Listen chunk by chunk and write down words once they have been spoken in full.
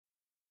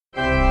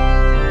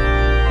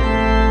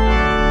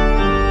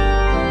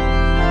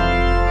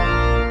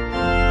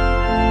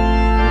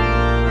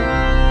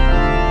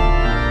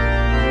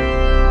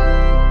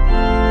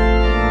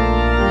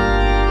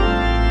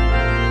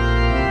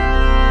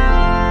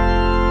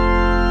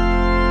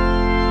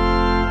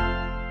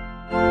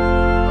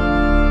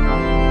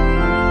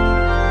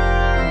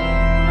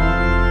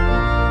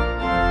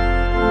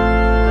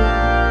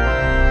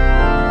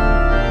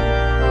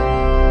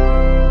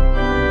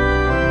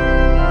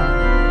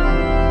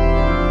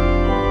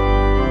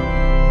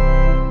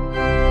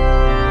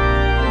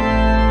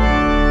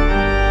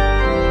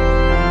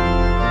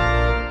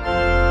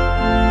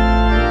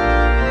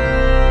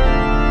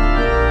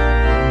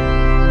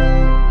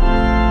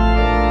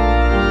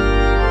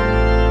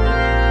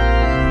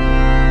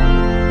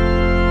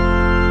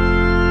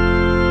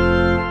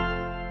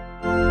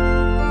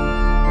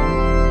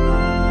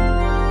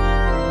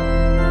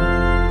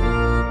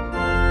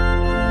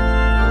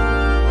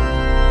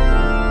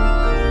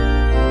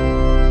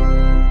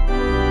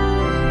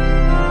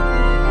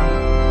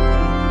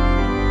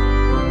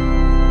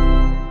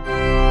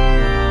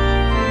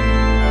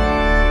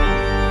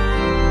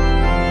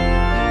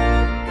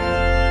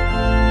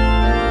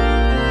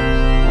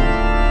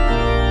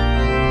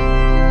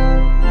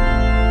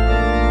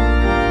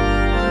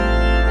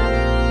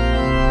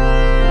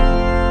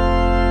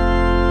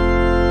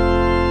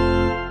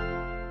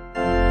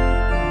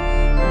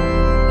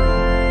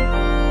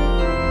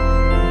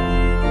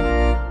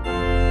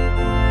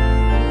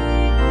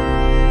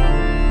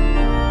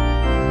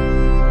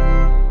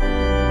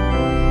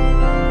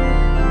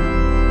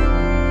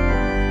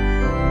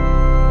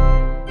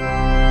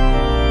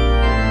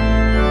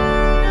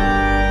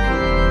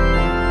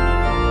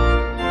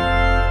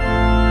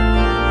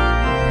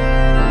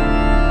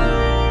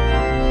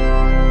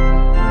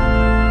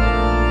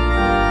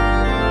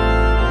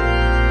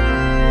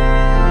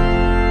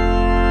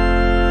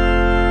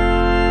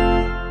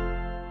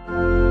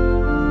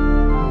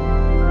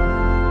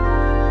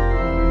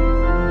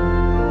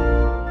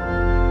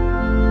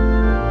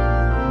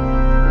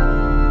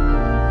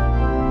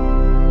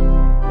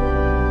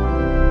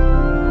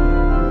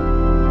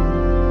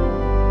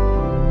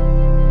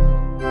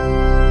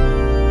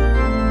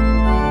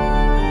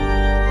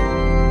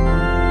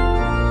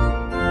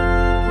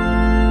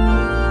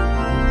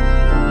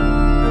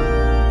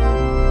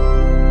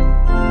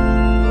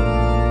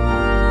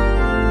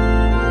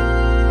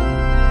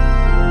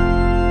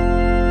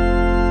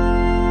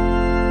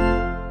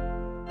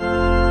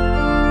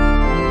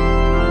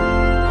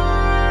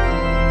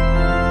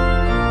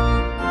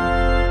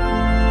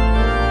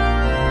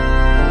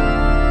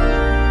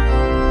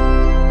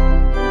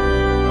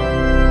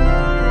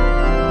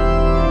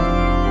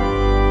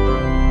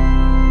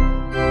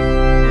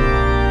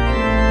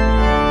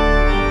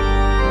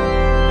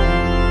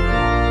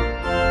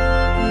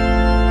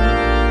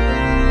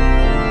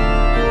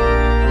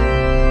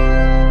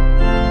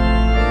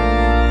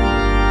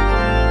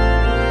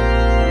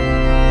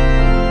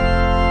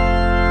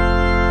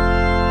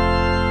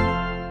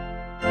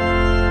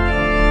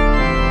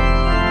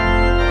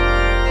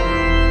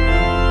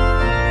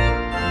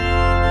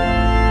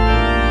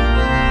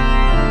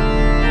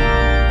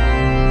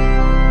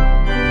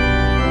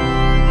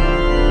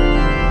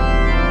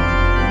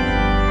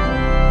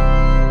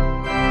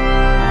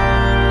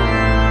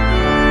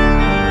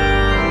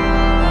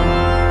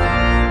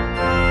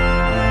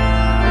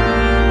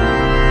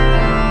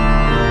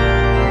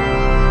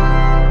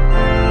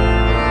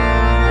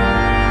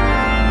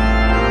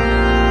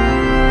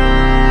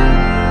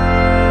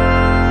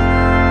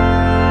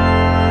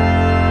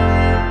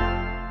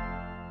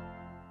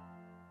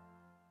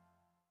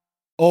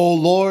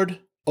Lord,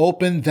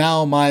 open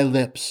thou my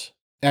lips,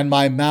 and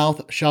my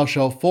mouth shall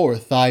show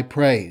forth thy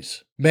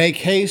praise. Make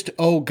haste,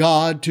 O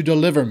God, to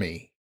deliver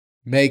me.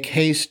 Make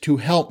haste to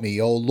help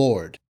me, O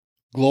Lord.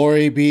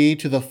 Glory be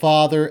to the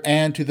Father,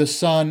 and to the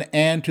Son,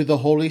 and to the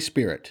Holy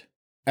Spirit,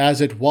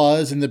 as it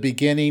was in the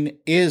beginning,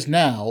 is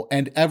now,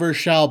 and ever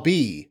shall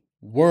be,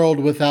 world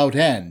without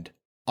end.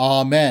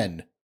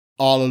 Amen.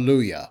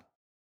 Alleluia.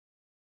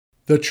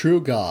 The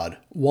true God,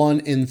 one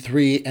in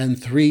three and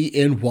three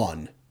in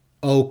one.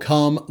 O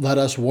come, let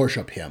us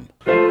worship him.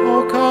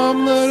 O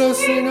come, let us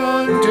sing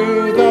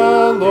unto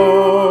the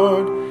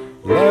Lord.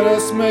 Let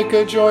us make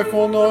a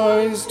joyful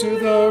noise to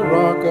the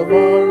rock of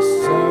our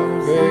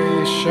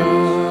salvation.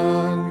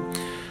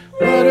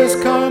 Let us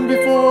come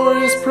before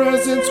his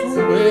presence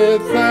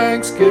with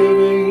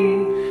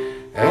thanksgiving,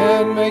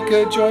 and make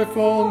a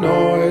joyful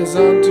noise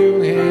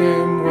unto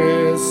him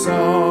with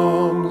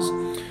psalms.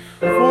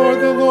 For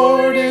the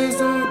Lord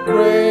is a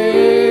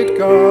great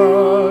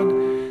God,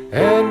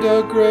 and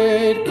a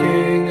great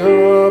King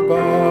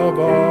above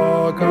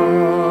all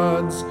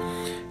gods.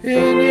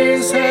 In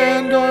his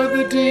hand are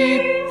the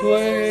deep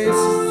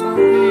places of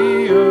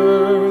the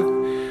earth.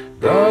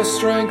 The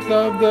strength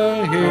of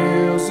the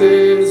hills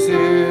is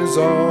his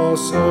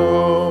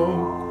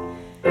also.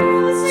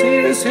 Sea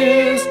is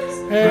his,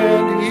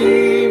 and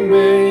he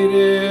made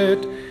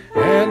it,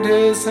 and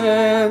his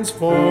hands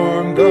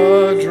formed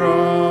the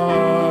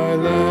dry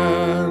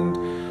land.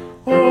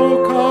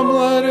 Oh, come,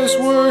 let us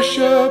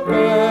worship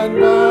and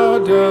bow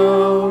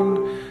down.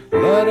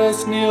 Let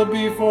us kneel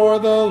before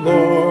the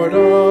Lord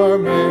our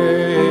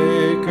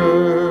Maker.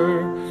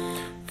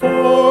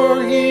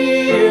 For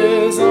he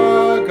is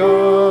our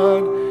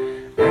God,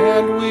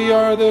 and we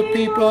are the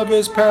people of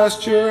his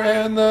pasture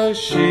and the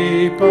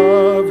sheep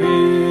of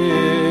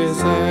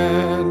his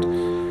hand.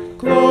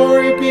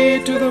 Glory be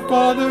to the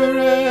Father,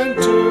 and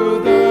to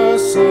the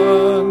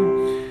Son,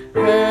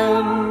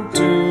 and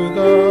to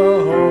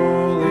the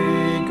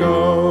Holy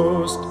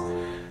Ghost,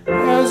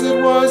 as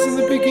it was in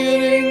the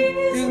beginning,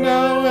 is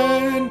now,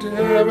 and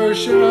ever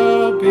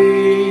shall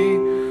be,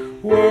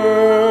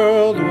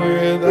 world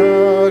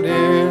without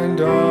end.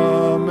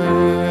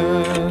 Amen.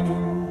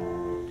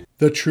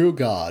 The true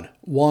God,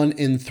 one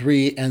in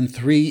three and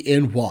three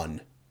in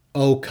one.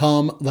 O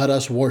come, let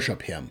us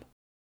worship him.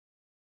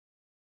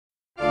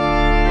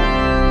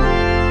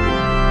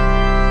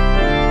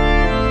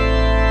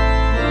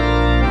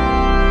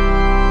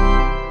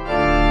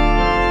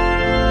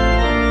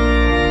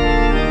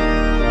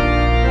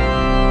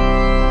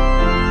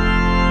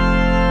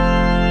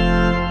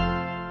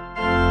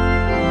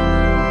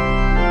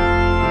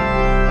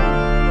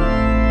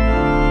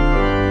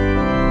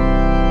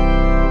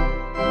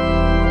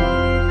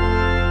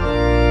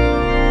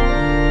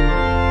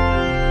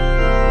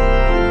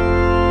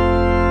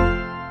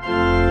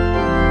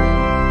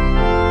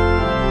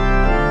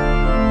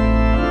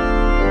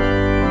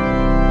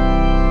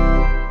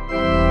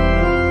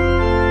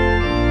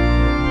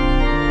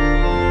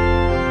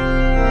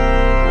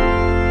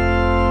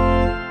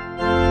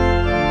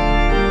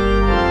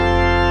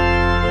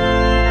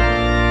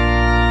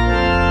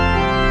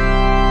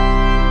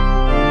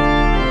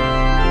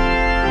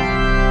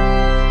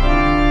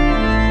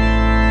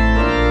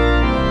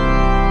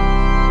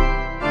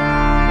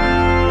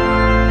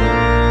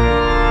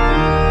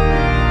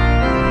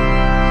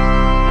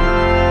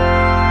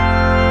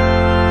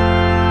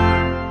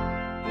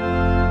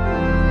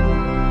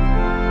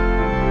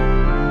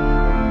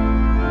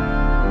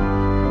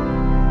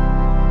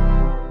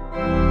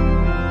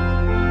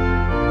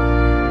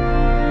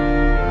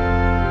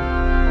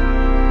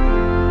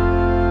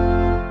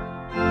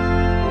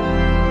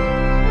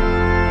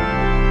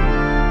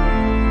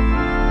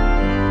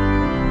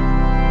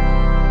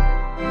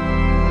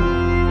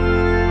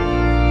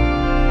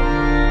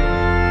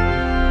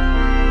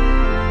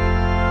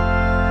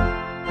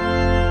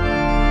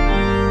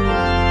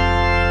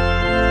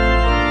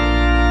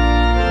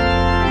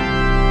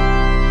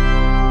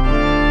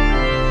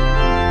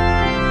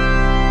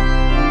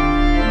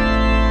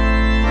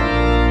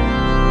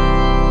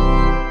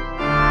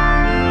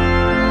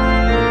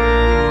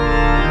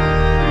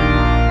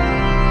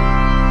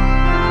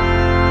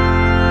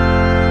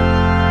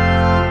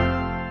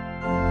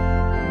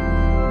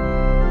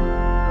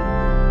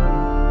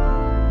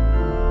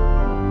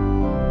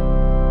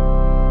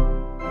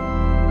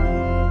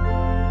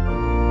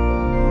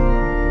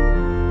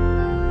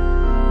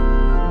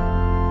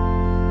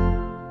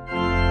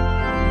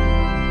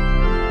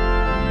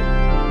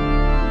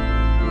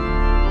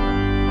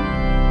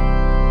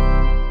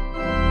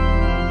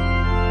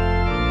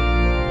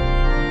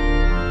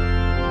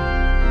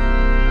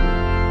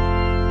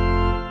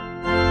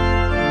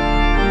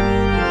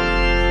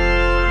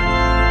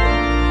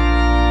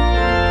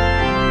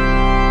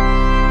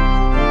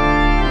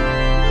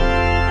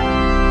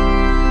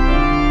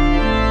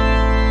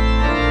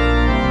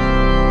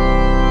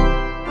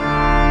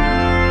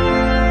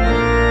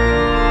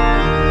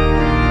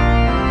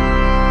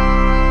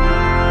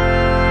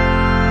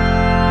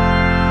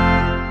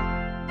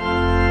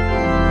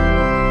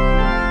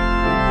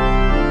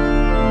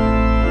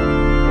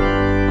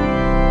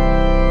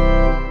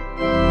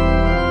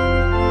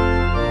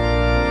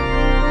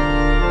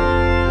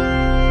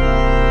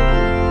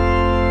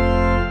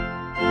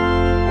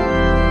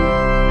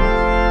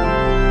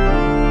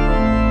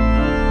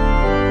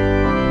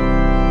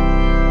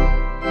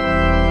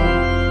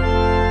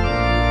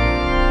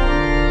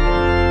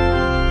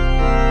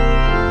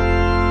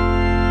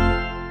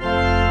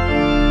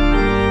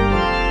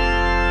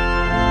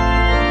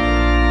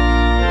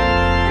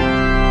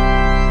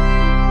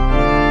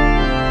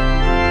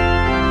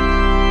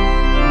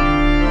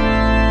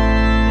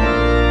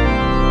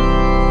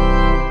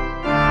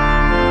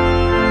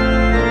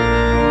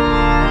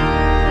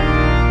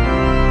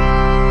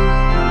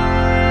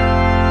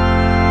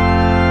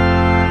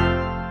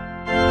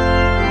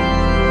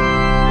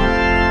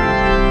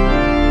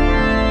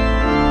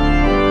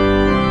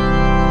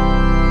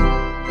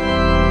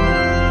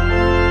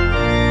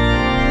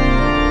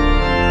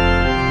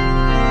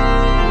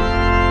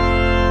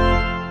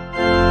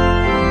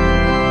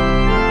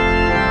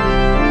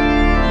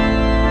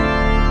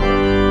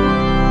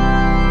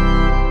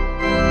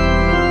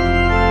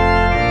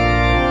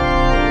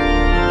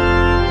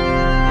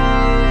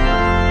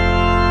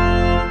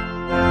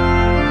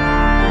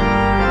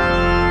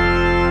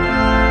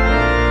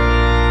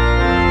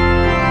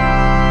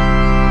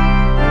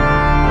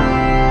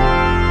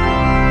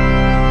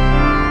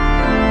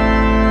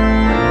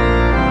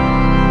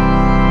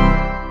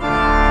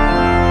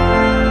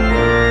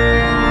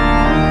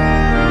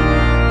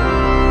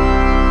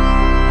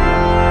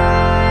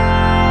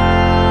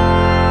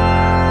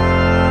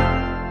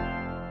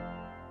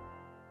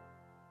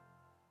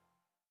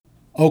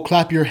 O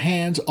clap your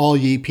hands, all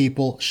ye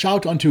people,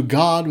 shout unto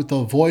God with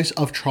the voice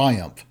of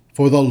triumph.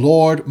 For the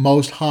Lord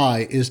Most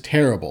High is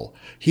terrible.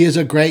 He is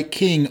a great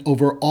king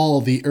over all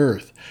the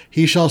earth.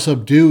 He shall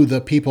subdue the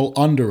people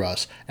under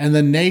us, and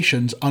the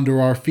nations under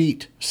our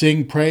feet.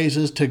 Sing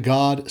praises to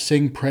God,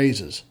 sing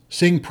praises.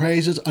 Sing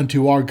praises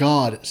unto our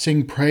God,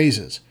 sing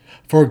praises.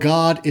 For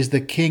God is the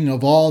King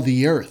of all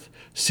the earth.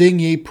 Sing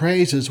ye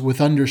praises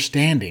with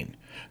understanding.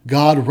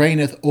 God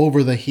reigneth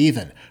over the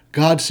heathen.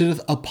 God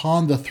sitteth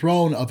upon the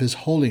throne of his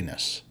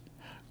holiness.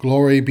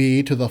 Glory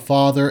be to the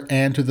Father,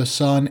 and to the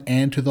Son,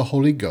 and to the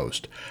Holy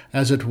Ghost,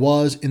 as it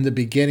was in the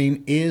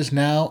beginning, is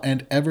now,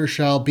 and ever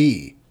shall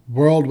be,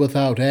 world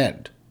without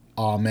end.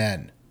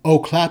 Amen. O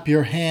clap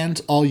your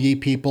hands, all ye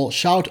people,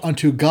 shout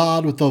unto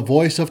God with the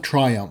voice of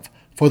triumph.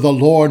 For the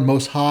Lord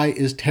Most High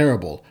is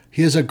terrible.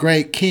 He is a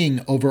great king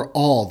over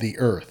all the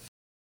earth.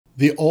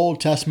 The Old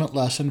Testament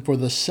lesson for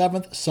the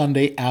seventh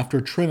Sunday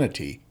after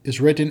Trinity is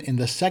written in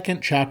the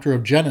 2nd chapter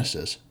of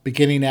Genesis,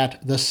 beginning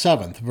at the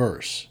 7th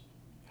verse.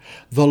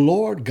 The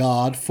Lord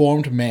God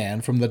formed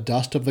man from the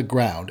dust of the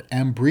ground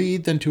and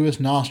breathed into his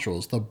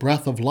nostrils the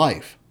breath of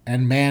life,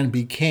 and man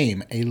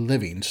became a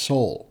living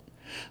soul.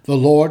 The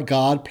Lord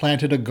God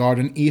planted a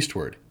garden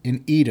eastward,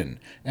 in Eden,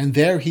 and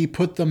there he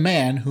put the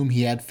man whom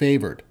he had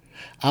favored.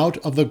 Out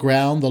of the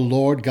ground the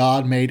Lord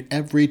God made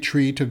every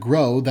tree to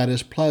grow that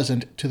is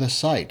pleasant to the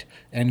sight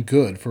and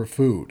good for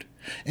food,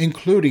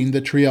 including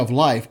the tree of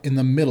life in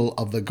the middle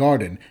of the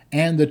garden,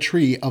 and the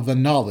tree of the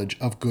knowledge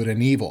of good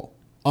and evil.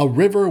 A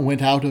river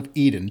went out of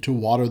Eden to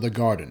water the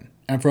garden,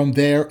 and from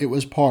there it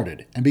was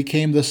parted, and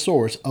became the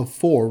source of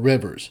 4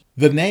 rivers.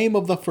 The name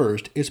of the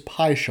first is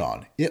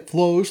Pishon. It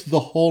flows through the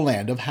whole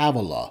land of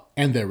Havilah,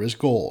 and there is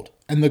gold,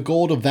 and the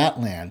gold of that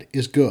land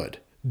is good.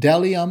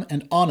 Bdellium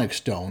and onyx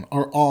stone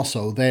are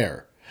also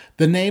there.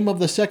 The name of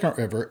the second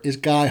river is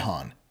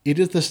Gihon. It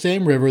is the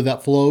same river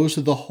that flows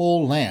through the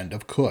whole land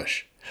of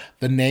Cush.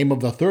 The name of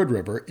the third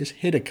river is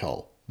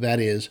Hiddekel, that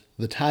is,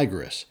 the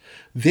Tigris.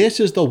 This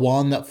is the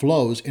one that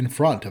flows in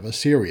front of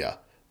Assyria.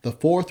 The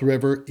fourth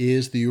river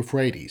is the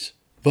Euphrates.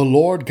 The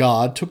Lord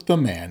God took the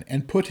man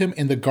and put him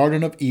in the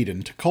Garden of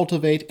Eden to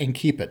cultivate and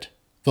keep it.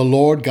 The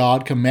Lord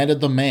God commanded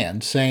the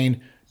man,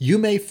 saying, You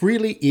may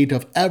freely eat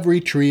of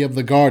every tree of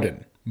the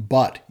garden,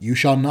 but you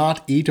shall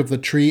not eat of the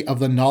tree of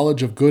the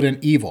knowledge of good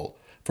and evil,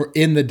 for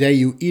in the day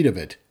you eat of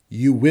it,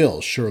 you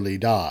will surely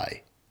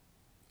die.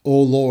 O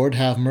Lord,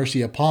 have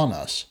mercy upon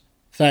us.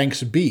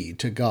 Thanks be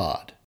to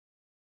God.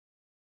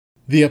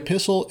 The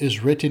epistle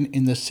is written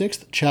in the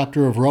 6th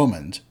chapter of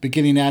Romans,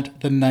 beginning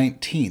at the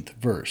 19th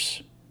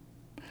verse.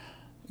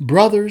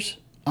 Brothers,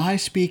 I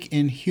speak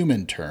in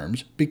human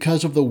terms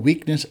because of the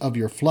weakness of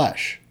your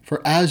flesh.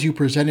 For as you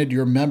presented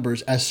your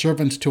members as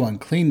servants to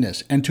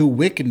uncleanness and to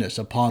wickedness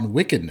upon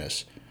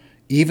wickedness,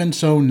 even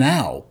so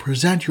now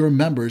present your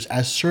members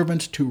as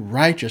servants to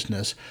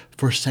righteousness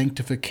for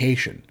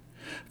sanctification.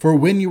 For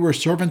when you were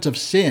servants of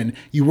sin,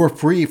 you were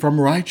free from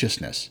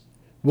righteousness.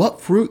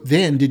 What fruit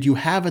then did you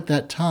have at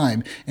that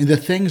time in the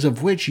things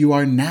of which you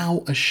are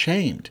now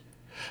ashamed?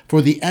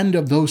 For the end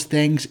of those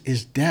things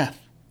is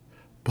death.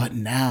 But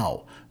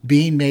now,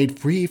 being made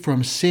free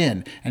from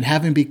sin and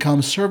having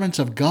become servants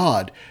of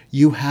God,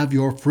 you have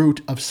your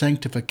fruit of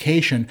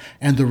sanctification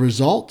and the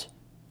result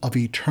of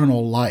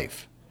eternal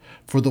life.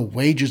 For the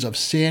wages of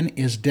sin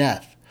is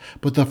death,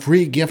 but the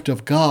free gift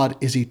of God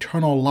is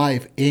eternal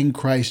life in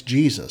Christ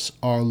Jesus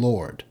our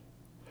Lord.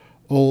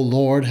 O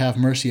Lord, have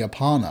mercy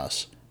upon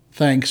us.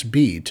 Thanks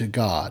be to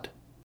God.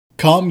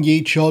 Come,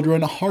 ye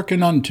children,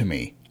 hearken unto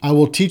me. I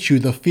will teach you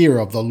the fear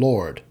of the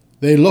Lord.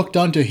 They looked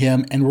unto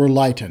him and were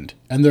lightened,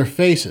 and their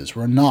faces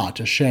were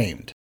not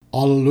ashamed.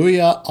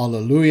 Alleluia,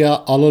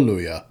 alleluia,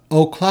 alleluia.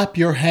 O clap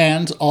your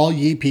hands, all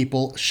ye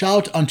people.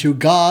 Shout unto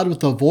God with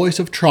the voice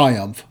of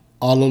triumph.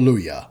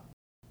 Alleluia.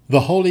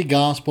 The Holy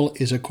Gospel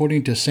is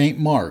according to St.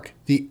 Mark,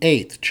 the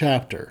 8th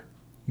chapter.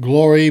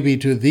 Glory be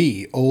to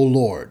thee, O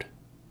Lord.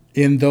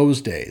 In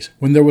those days,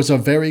 when there was a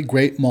very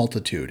great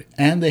multitude,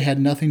 and they had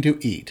nothing to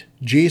eat,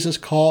 Jesus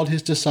called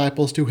his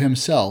disciples to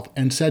himself,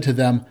 and said to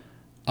them,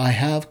 I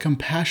have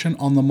compassion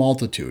on the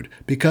multitude,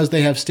 because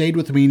they have stayed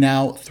with me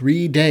now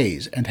 3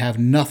 days, and have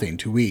nothing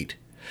to eat.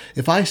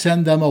 If I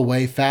send them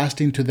away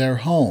fasting to their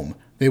home,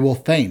 they will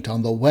faint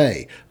on the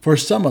way, for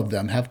some of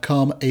them have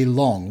come a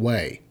long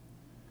way.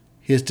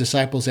 His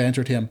disciples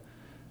answered him,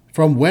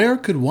 From where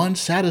could one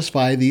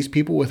satisfy these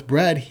people with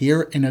bread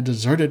here in a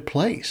deserted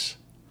place?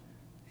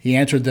 He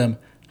answered them,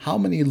 How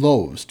many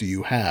loaves do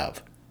you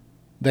have?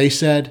 They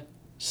said,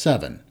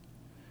 7.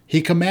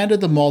 He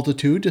commanded the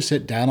multitude to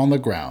sit down on the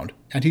ground,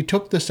 and he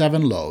took the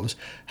 7 loaves.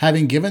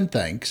 Having given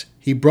thanks,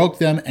 he broke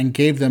them and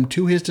gave them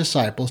to his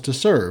disciples to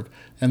serve,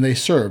 and they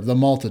served the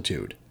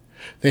multitude.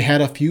 They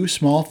had a few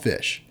small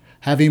fish.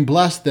 Having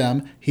blessed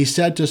them, he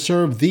said to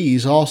serve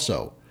these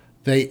also.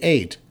 They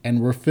ate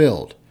and were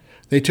filled.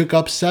 They took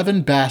up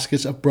 7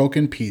 baskets of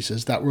broken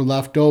pieces that were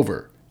left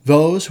over.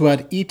 Those who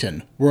had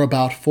eaten were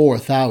about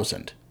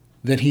 4,000.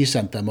 Then he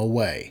sent them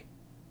away.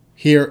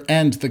 Here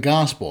ends the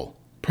Gospel.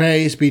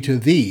 Praise be to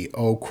thee,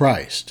 O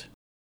Christ.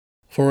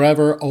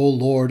 Forever, O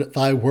Lord,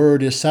 thy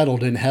word is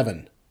settled in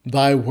heaven.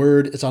 Thy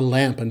word is a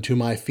lamp unto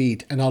my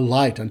feet, and a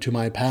light unto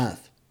my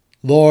path.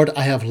 Lord,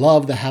 I have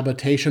loved the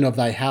habitation of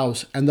thy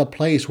house, and the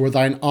place where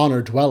thine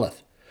honor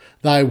dwelleth.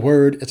 Thy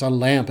word is a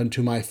lamp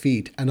unto my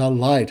feet, and a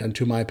light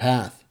unto my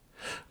path.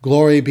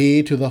 Glory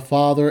be to the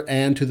Father,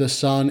 and to the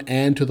Son,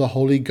 and to the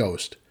Holy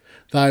Ghost.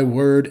 Thy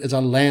word is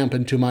a lamp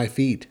unto my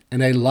feet,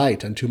 and a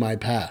light unto my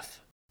path.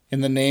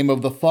 In the name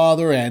of the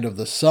Father, and of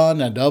the Son,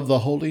 and of the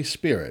Holy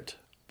Spirit.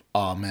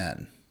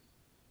 Amen.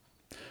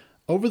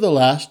 Over the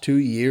last 2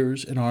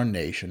 years in our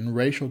nation,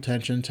 racial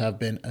tensions have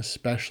been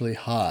especially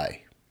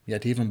high.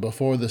 Yet even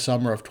before the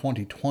summer of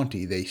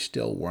 2020, they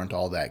still weren't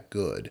all that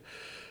good.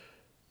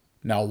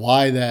 Now,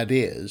 why that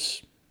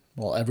is,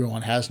 well,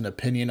 everyone has an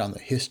opinion on the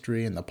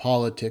history and the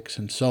politics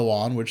and so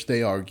on, which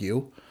they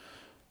argue.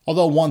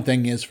 Although one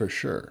thing is for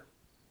sure.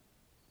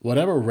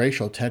 Whatever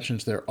racial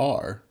tensions there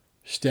are,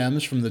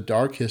 stems from the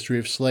dark history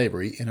of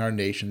slavery in our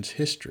nation's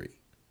history,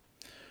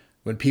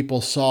 when people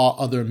saw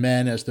other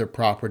men as their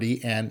property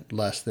and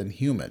less than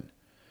human,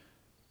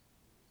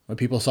 when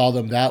people saw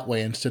them that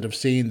way instead of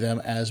seeing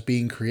them as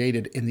being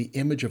created in the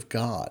image of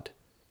God.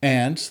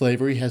 And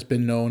slavery has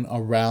been known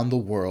around the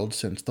world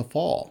since the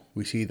fall.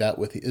 We see that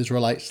with the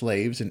Israelite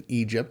slaves in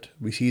Egypt.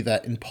 We see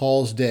that in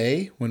Paul's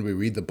day when we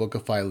read the book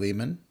of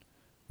Philemon.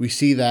 We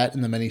see that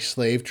in the many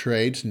slave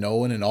trades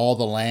known in all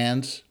the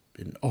lands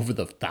over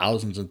the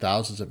thousands and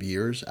thousands of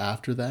years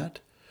after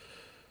that.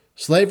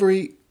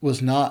 Slavery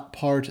was not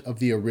part of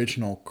the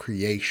original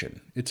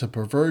creation. It's a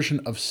perversion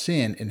of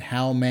sin in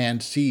how man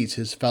sees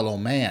his fellow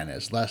man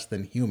as less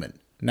than human.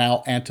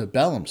 Now,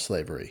 antebellum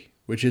slavery,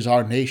 which is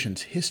our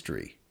nation's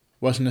history,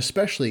 was an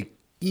especially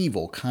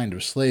evil kind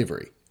of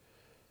slavery.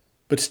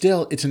 But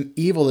still, it's an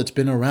evil that's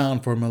been around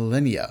for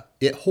millennia.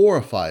 It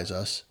horrifies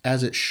us,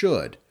 as it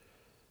should,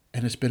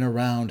 and it's been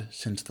around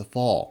since the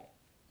fall.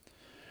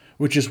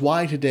 Which is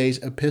why today's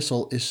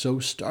epistle is so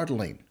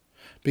startling,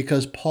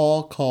 because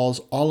Paul calls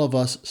all of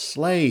us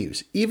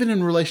slaves. Even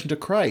in relation to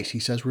Christ, he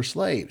says we're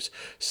slaves,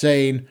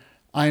 saying,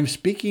 I am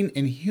speaking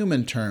in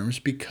human terms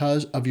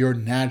because of your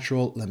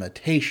natural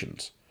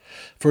limitations.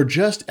 For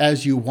just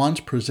as you once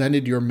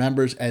presented your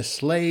members as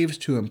slaves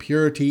to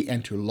impurity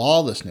and to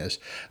lawlessness,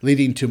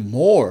 leading to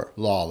more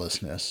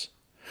lawlessness,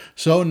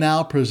 so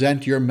now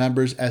present your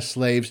members as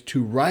slaves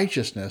to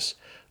righteousness,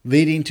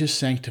 leading to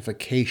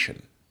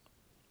sanctification.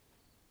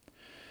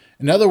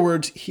 In other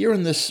words, here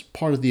in this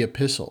part of the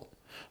epistle,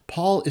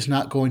 Paul is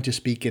not going to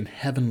speak in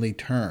heavenly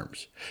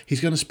terms.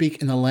 He's going to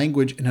speak in the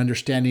language and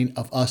understanding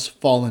of us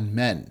fallen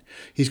men.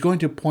 He's going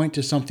to point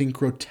to something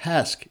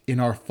grotesque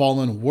in our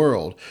fallen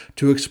world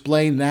to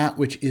explain that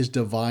which is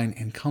divine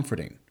and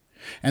comforting.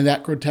 And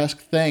that grotesque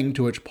thing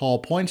to which Paul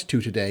points to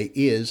today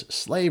is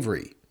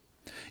slavery.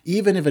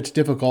 Even if it's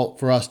difficult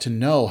for us to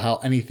know how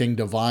anything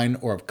divine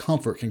or of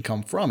comfort can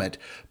come from it,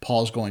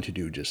 Paul's going to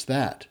do just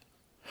that.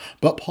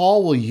 But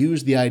Paul will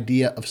use the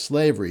idea of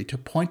slavery to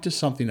point to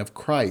something of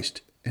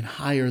Christ and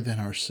higher than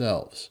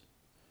ourselves.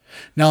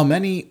 Now,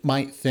 many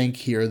might think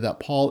here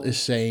that Paul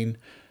is saying,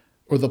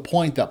 or the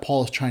point that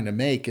Paul is trying to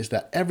make is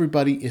that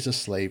everybody is a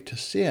slave to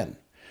sin.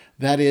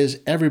 That is,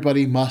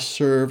 everybody must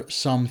serve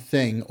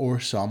something or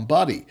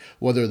somebody,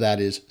 whether that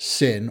is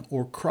sin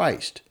or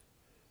Christ.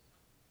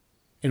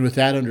 And with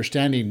that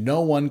understanding, no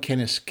one can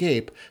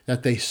escape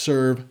that they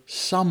serve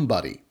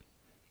somebody.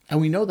 And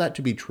we know that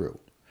to be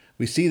true.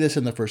 We see this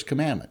in the first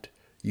commandment.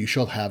 You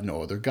shall have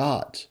no other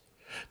gods.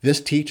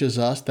 This teaches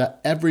us that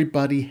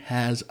everybody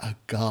has a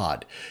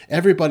God.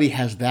 Everybody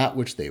has that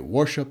which they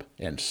worship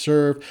and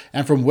serve,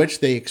 and from which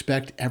they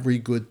expect every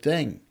good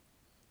thing.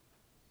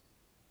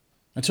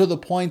 And so the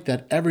point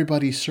that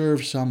everybody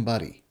serves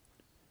somebody,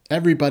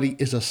 everybody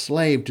is a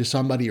slave to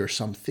somebody or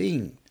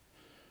something,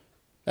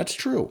 that's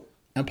true.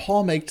 And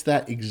Paul makes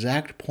that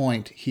exact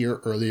point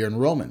here earlier in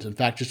Romans. In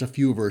fact, just a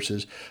few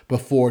verses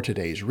before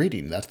today's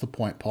reading. That's the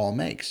point Paul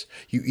makes.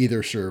 You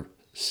either serve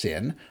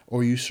sin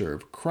or you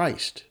serve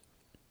Christ.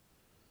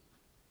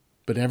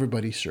 But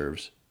everybody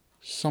serves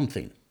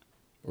something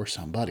or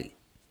somebody.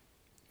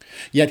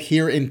 Yet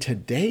here in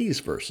today's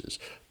verses,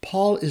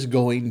 Paul is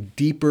going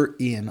deeper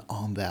in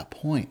on that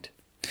point.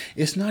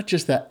 It's not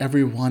just that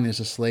everyone is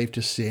a slave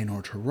to sin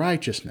or to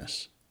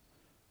righteousness.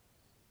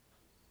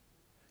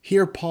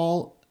 Here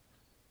Paul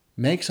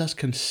makes us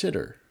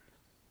consider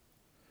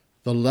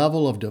the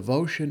level of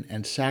devotion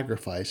and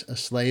sacrifice a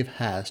slave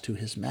has to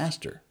his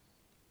master.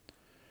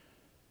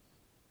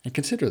 And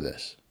consider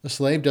this. A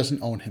slave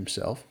doesn't own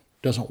himself,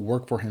 doesn't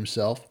work for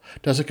himself,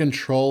 doesn't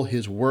control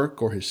his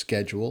work or his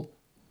schedule.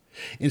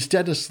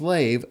 Instead, a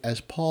slave,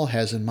 as Paul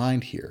has in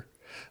mind here,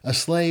 a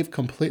slave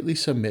completely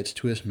submits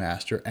to his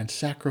master and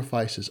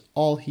sacrifices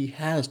all he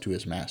has to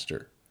his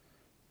master.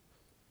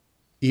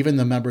 Even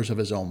the members of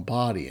his own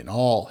body and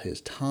all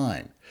his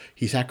time,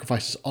 he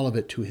sacrifices all of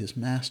it to his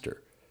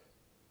master.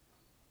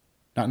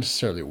 Not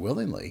necessarily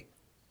willingly,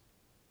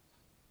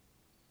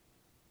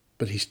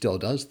 but he still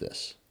does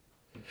this.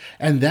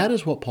 And that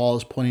is what Paul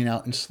is pointing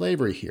out in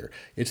slavery here.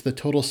 It's the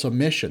total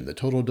submission, the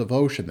total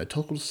devotion, the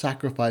total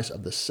sacrifice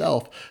of the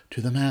self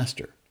to the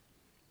master.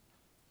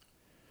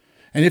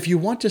 And if you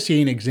want to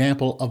see an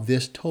example of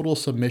this total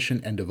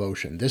submission and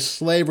devotion, this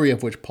slavery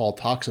of which Paul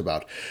talks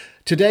about,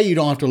 today you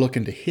don't have to look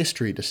into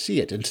history to see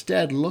it.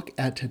 Instead, look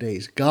at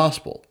today's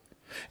gospel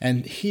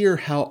and hear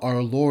how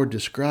our Lord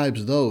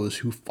describes those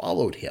who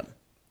followed him.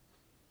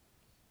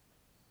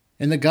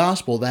 In the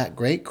gospel, that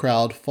great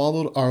crowd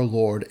followed our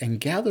Lord and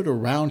gathered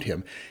around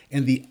him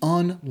in the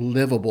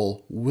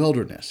unlivable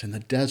wilderness, in the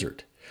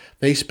desert.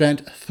 They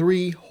spent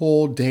 3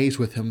 whole days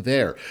with him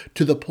there,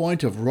 to the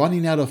point of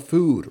running out of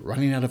food,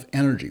 running out of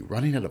energy,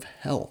 running out of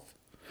health.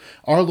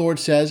 Our Lord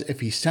says if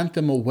he sent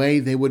them away,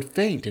 they would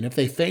faint. And if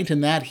they faint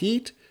in that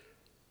heat,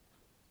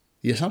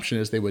 the assumption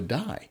is they would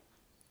die,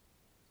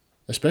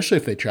 especially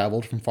if they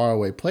traveled from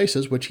faraway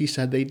places, which he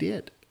said they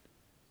did.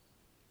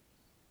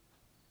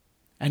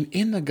 And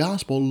in the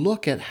gospel,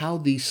 look at how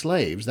these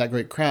slaves, that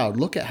great crowd,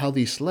 look at how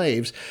these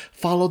slaves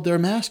followed their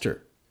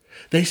master.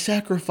 They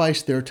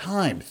sacrificed their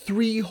time,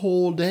 3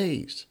 whole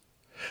days.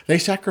 They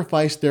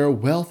sacrificed their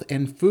wealth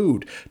and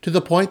food to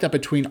the point that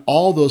between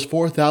all those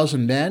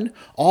 4,000 men,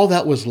 all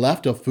that was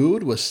left of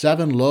food was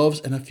 7 loaves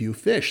and a few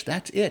fish.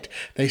 That's it.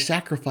 They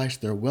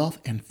sacrificed their wealth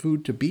and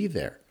food to be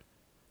there.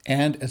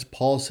 And as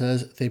Paul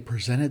says, they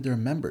presented their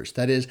members.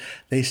 That is,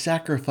 they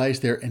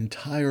sacrificed their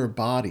entire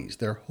bodies,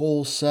 their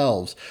whole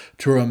selves,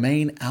 to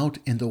remain out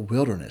in the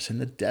wilderness, in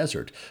the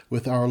desert,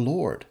 with our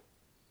Lord,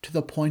 to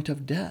the point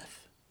of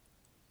death.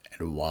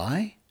 And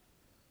why?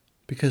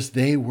 Because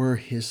they were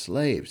his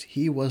slaves.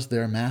 He was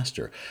their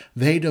master.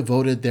 They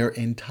devoted their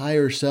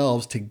entire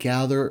selves to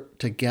gather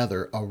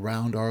together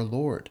around our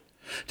Lord,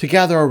 to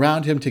gather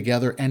around him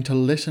together and to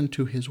listen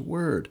to his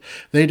word.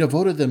 They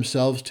devoted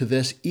themselves to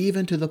this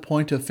even to the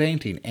point of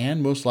fainting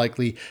and, most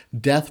likely,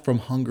 death from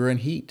hunger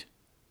and heat.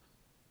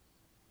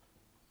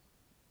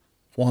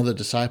 One of the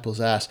disciples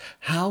asked,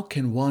 "How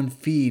can one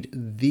feed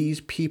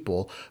these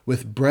people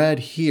with bread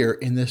here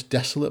in this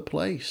desolate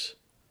place?"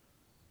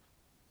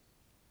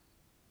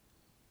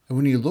 And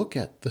when you look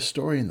at the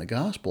story in the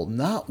gospel,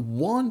 not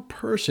one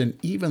person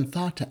even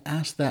thought to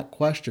ask that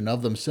question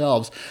of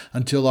themselves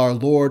until our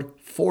Lord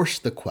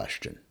forced the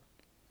question.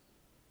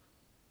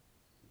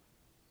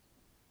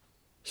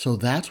 So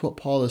that's what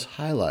Paul is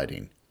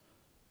highlighting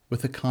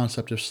with the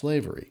concept of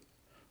slavery,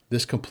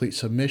 this complete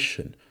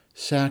submission,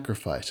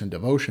 sacrifice, and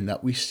devotion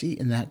that we see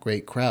in that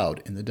great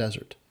crowd in the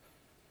desert.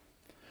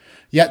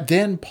 Yet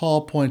then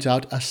Paul points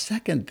out a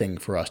second thing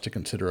for us to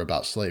consider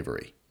about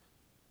slavery: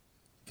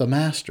 the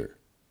master,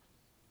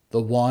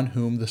 the one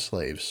whom the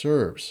slave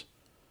serves.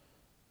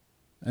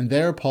 And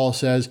there Paul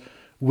says,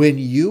 when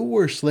you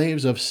were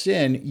slaves of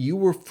sin, you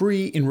were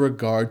free in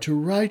regard to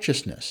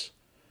righteousness.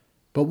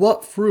 But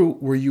what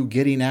fruit were you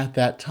getting at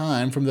that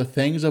time from the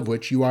things of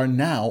which you are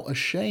now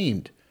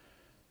ashamed?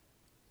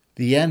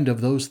 The end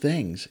of those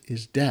things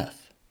is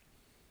death.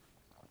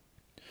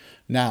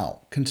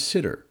 Now,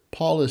 consider,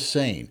 Paul is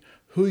saying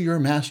who your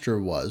master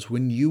was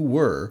when you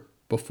were,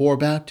 before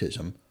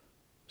baptism,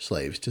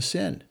 slaves to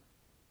sin.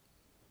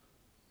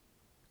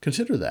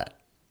 Consider that,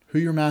 who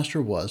your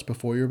master was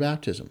before your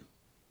baptism.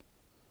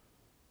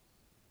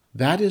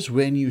 That is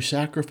when you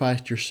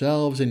sacrificed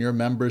yourselves and your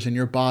members and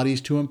your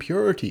bodies to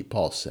impurity,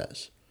 Paul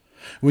says.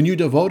 When you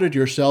devoted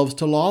yourselves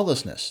to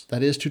lawlessness,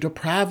 that is, to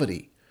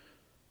depravity,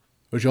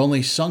 which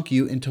only sunk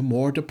you into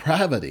more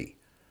depravity.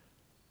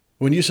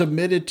 When you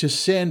submitted to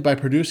sin by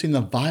producing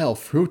the vile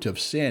fruit of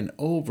sin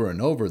over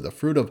and over, the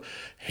fruit of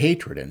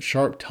hatred and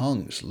sharp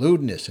tongues,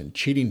 lewdness and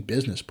cheating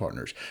business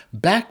partners,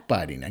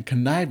 backbiting and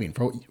conniving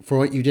for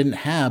what you didn't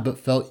have but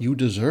felt you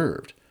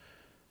deserved.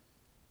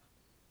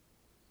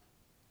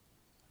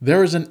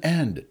 There is an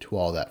end to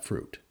all that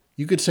fruit.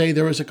 You could say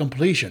there is a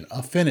completion,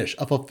 a finish,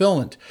 a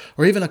fulfillment,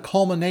 or even a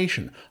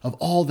culmination of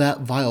all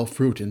that vile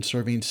fruit in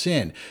serving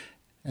sin.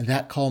 And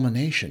that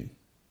culmination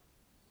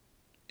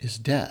is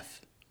death.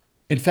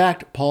 In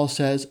fact, Paul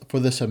says, for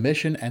the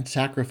submission and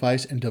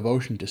sacrifice and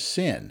devotion to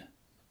sin,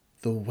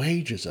 the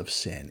wages of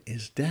sin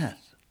is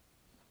death.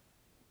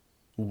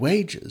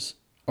 Wages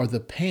are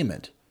the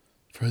payment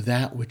for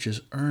that which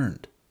is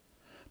earned.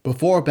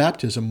 Before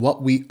baptism,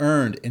 what we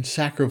earned in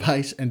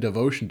sacrifice and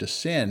devotion to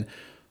sin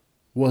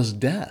was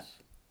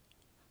death.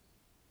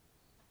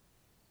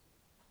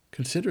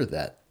 Consider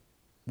that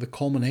the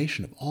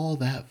culmination of all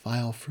that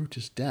vile fruit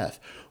is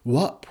death.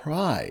 What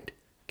pride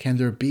can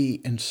there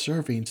be in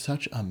serving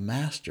such a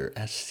master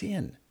as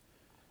sin?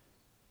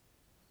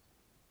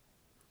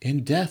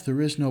 In death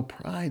there is no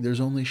pride, there's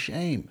only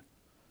shame.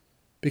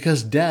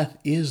 Because death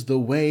is the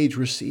wage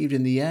received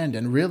in the end.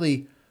 And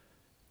really,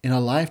 in a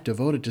life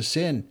devoted to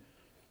sin,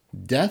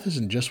 death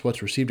isn't just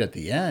what's received at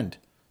the end.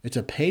 It's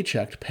a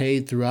paycheck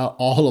paid throughout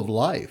all of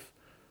life.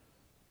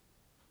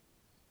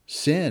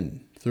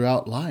 Sin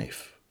throughout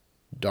life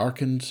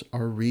darkens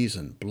our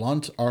reason,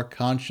 blunts our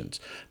conscience,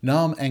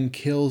 numb and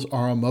kills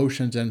our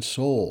emotions and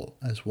soul,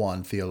 as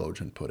one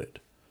theologian put it.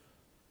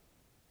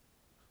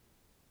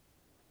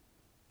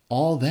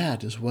 All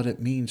that is what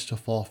it means to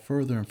fall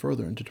further and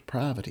further into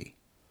depravity.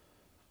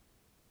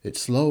 It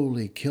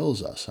slowly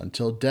kills us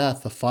until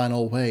death, the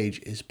final wage,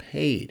 is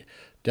paid,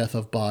 death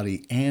of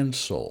body and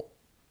soul.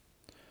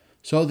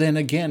 So then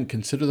again,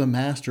 consider the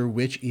master,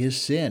 which is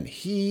sin.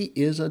 He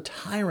is a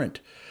tyrant.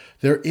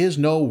 There is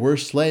no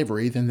worse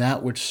slavery than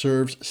that which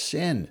serves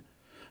sin,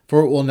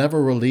 for it will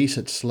never release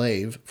its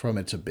slave from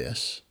its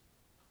abyss.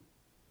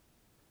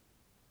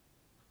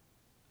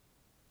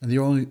 And the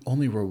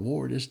only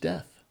reward is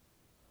death.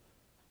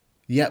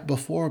 Yet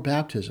before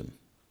baptism,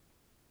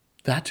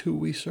 that's who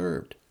we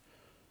served.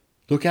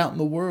 Look out in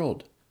the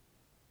world,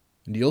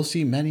 and you'll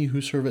see many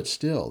who serve it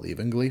still,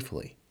 even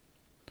gleefully.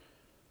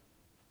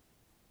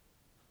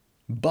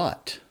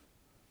 But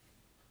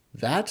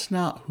that's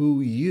not who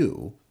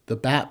you, the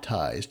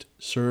baptized,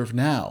 serve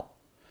now.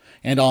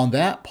 And on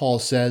that, Paul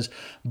says,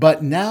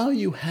 "But now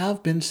you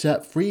have been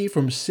set free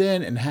from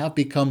sin and have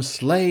become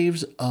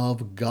slaves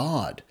of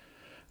God.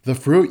 The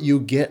fruit you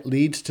get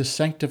leads to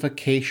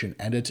sanctification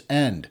and its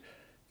end,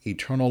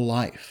 eternal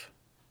life."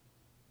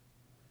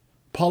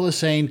 Paul is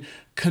saying,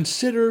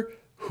 consider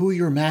who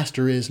your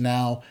master is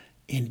now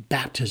in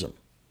baptism.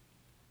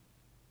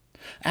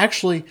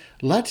 Actually,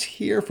 let's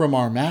hear from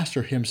our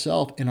master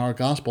himself in our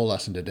gospel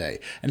lesson today,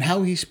 and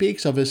how he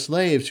speaks of his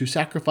slaves who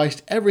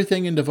sacrificed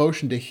everything in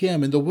devotion to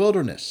him in the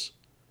wilderness.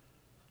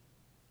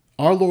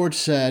 Our Lord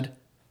said,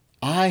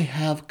 "I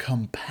have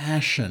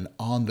compassion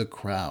on the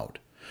crowd,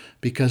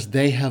 because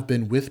they have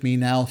been with me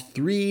now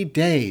 3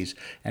 days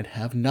and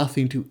have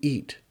nothing to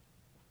eat."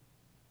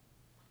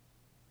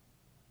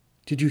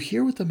 Did you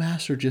hear what the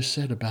master just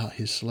said about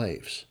his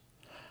slaves?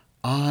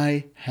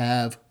 I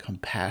have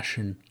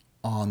compassion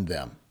on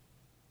them.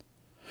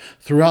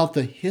 Throughout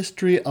the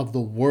history of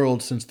the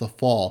world since the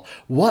fall,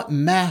 what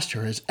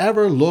master has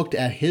ever looked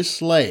at his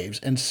slaves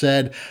and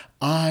said,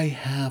 I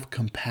have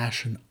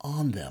compassion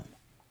on them?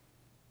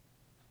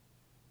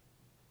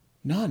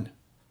 None.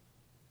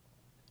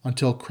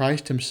 Until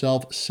Christ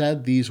himself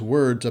said these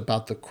words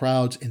about the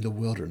crowds in the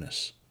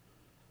wilderness.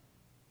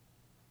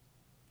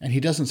 And he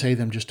doesn't say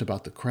them just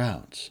about the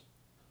crowds.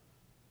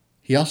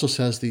 He also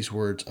says these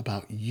words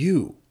about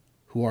you,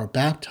 who are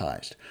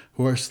baptized,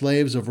 who are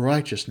slaves of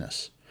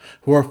righteousness,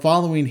 who are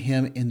following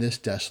him in this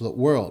desolate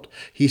world.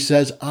 He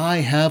says, I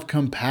have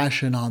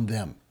compassion on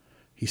them.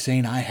 He's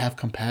saying, I have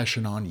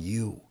compassion on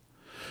you.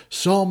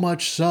 So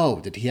much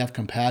so did he have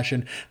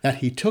compassion that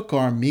he took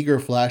our meager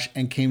flesh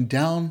and came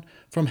down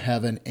from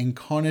heaven,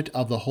 incarnate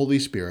of the Holy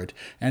Spirit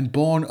and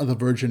born of the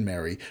Virgin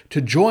Mary,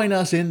 to join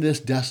us in this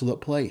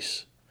desolate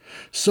place.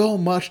 So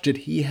much did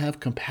he have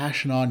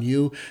compassion on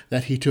you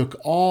that he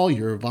took all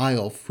your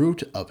vile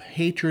fruit of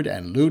hatred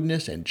and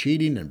lewdness and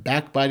cheating and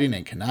backbiting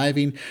and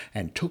conniving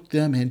and took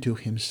them into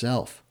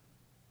himself.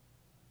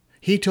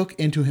 He took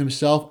into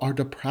himself our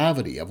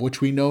depravity, of which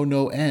we know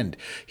no end.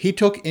 He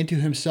took into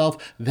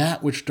himself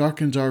that which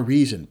darkens our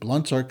reason,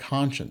 blunts our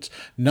conscience,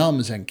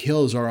 numbs and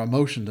kills our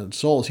emotions and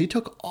souls. He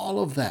took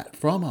all of that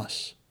from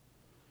us.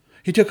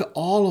 He took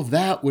all of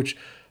that which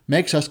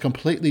makes us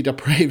completely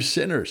depraved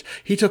sinners.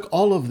 He took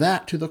all of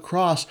that to the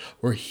cross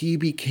where he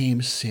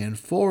became sin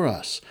for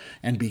us.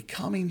 And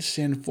becoming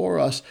sin for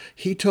us,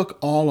 he took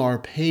all our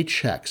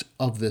paychecks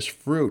of this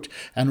fruit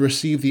and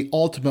received the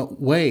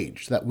ultimate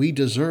wage that we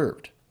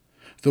deserved.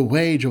 The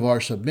wage of our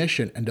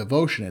submission and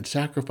devotion and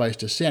sacrifice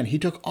to sin. He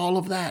took all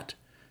of that.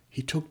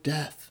 He took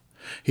death.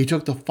 He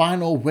took the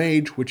final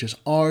wage which is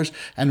ours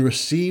and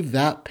received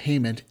that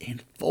payment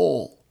in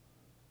full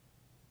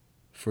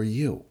for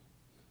you.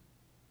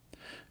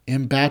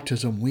 In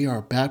baptism, we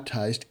are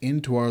baptized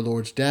into our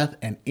Lord's death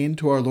and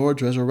into our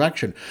Lord's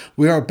resurrection.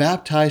 We are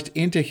baptized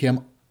into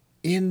him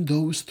in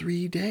those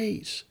 3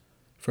 days,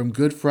 from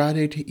Good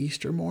Friday to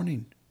Easter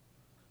morning.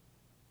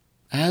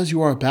 As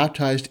you are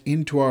baptized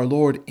into our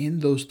Lord in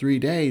those 3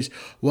 days,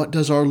 what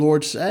does our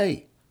Lord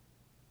say?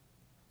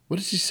 What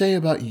does he say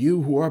about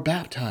you who are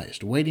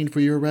baptized, waiting for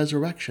your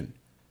resurrection?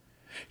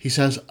 He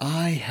says,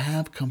 I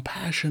have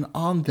compassion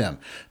on them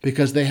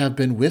because they have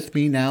been with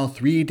me now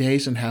 3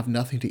 days and have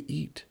nothing to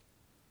eat.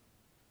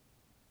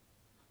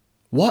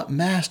 What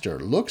master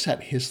looks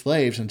at his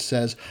slaves and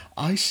says,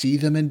 I see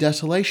them in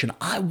desolation.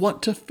 I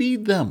want to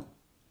feed them.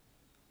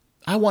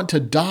 I want to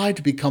die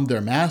to become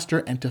their master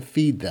and to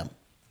feed them.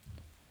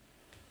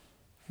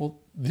 Well,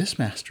 this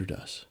master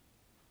does.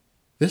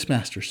 This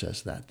master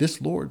says that. This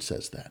Lord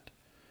says that.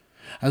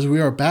 As we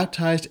are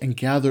baptized and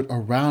gathered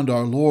around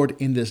our Lord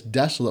in this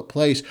desolate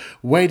place,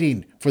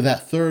 waiting for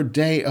that 3rd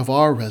day of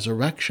our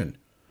resurrection,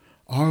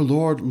 our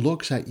Lord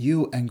looks at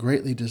you and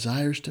greatly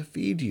desires to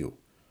feed you.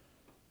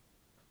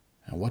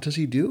 And what does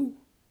he do?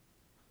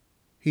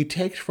 He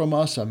takes from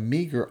us a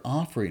meager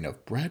offering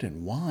of bread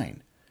and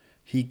wine.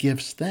 He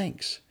gives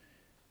thanks,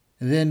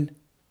 and then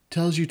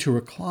tells you to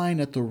recline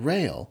at the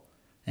rail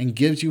and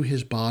gives you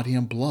his body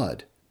and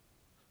blood,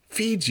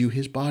 feeds you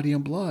his body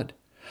and blood.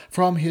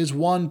 From his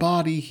one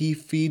body he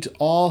feeds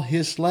all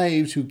his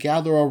slaves who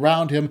gather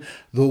around him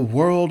the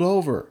world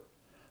over,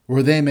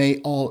 where they may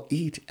all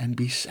eat and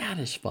be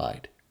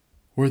satisfied,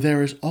 where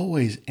there is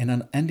always an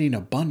unending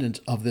abundance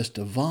of this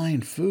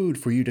divine food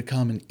for you to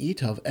come and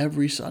eat of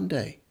every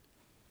Sunday.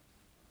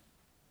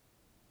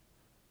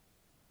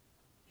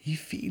 He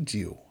feeds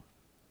you.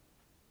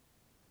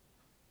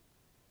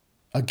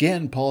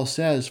 Again, Paul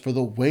says, "For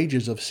the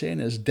wages of sin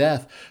is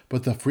death,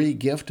 but the free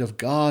gift of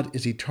God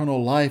is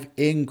eternal life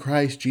in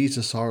Christ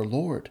Jesus our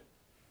Lord."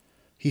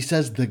 He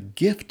says the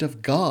gift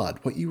of God,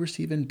 what you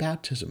receive in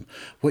baptism,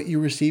 what you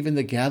receive in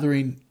the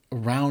gathering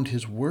around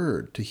his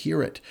word to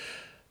hear it,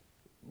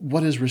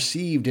 what is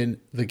received in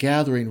the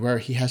gathering where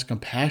he has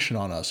compassion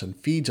on us and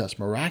feeds us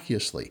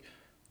miraculously,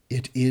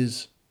 it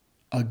is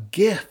a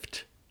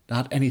gift,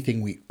 not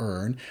anything we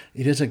earn.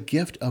 It is a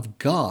gift of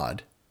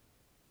God.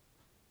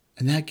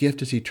 And that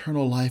gift is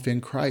eternal life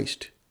in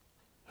Christ,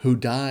 who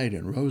died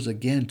and rose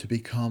again to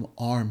become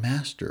our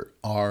Master,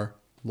 our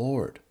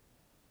Lord.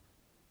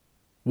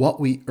 What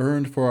we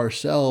earned for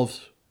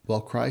ourselves,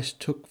 well, Christ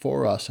took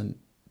for us and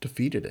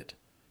defeated it.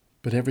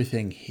 But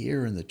everything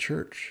here in the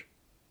church,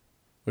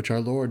 which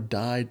our Lord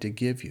died to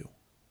give you,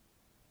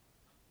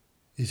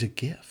 is a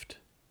gift.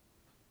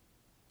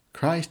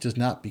 Christ does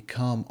not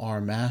become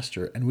our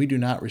master, and we do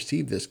not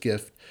receive this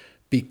gift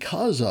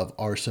because of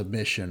our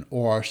submission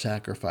or our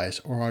sacrifice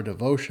or our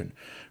devotion.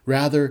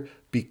 Rather,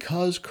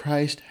 because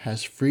Christ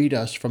has freed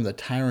us from the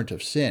tyrant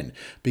of sin,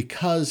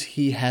 because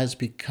he has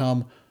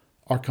become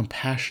our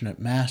compassionate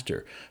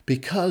master,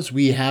 because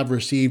we have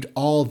received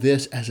all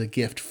this as a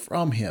gift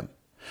from him.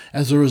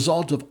 As a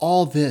result of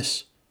all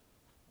this,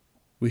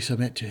 we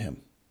submit to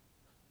him.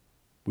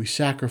 We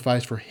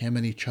sacrifice for him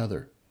and each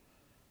other.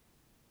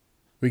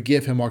 We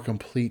give him our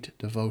complete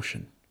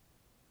devotion.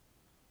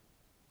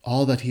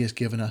 All that he has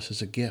given us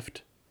is a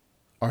gift.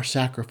 Our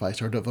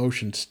sacrifice, our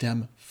devotion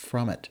stem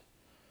from it.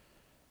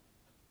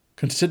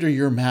 Consider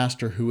your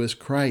master who is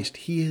Christ.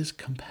 He is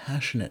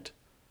compassionate.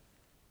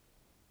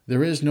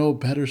 There is no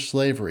better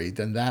slavery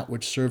than that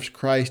which serves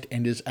Christ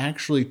and is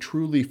actually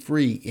truly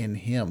free in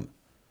him,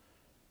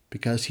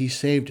 because he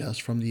saved us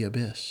from the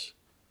abyss.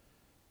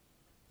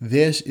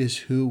 This is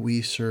who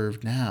we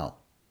serve now.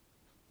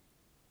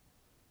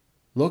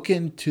 Look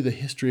into the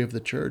history of the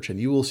church, and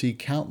you will see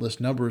countless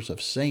numbers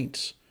of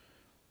saints,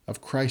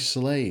 of Christ's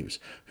slaves,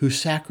 who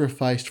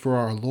sacrificed for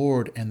our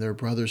Lord and their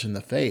brothers in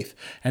the faith.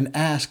 And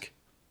ask,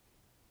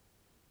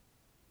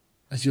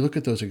 as you look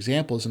at those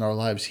examples in our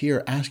lives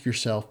here, ask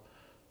yourself,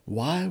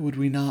 why would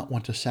we not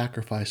want to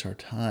sacrifice our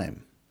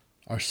time,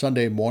 our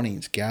Sunday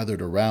mornings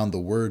gathered around the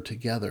Word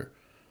together,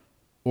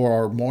 or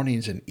our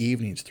mornings and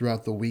evenings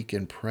throughout the week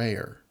in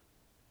prayer,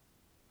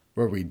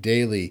 where we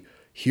daily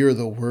hear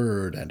the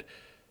Word and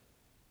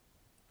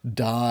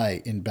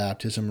die in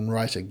baptism and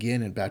rise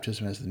again in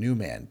baptism as the new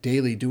man,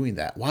 daily doing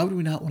that? Why would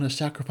we not want to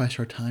sacrifice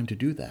our time to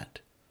do that?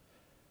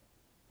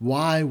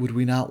 Why would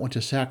we not want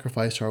to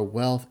sacrifice our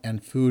wealth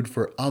and food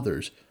for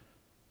others,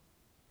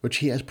 which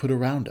he has put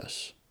around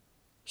us,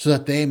 so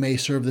that they may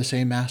serve the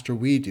same master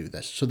we do,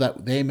 so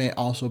that they may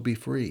also be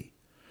free?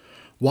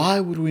 Why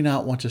would we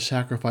not want to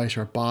sacrifice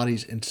our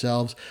bodies and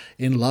selves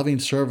in loving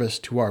service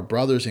to our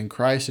brothers in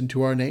Christ and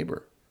to our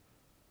neighbor,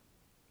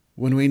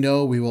 when we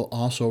know we will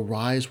also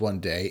rise one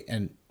day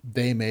and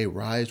they may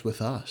rise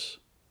with us?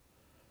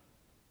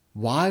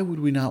 Why would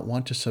we not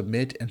want to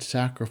submit and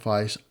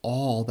sacrifice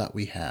all that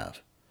we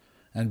have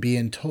and be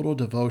in total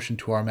devotion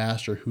to our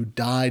Master who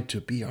died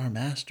to be our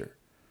Master?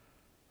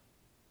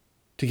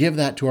 To give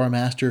that to our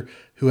Master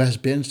who has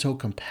been so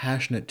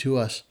compassionate to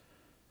us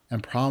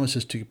and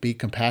promises to be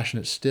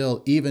compassionate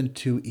still, even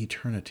to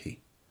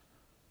eternity.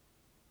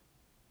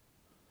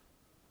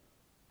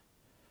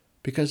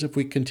 Because if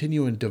we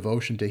continue in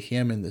devotion to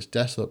him in this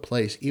desolate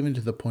place, even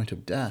to the point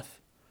of death,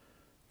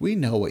 we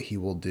know what he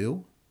will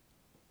do.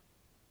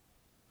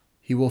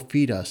 He will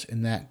feed us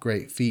in that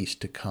great feast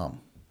to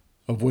come,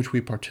 of which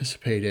we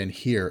participate in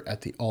here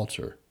at the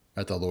altar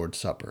at the Lord's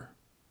Supper.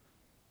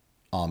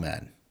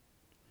 Amen.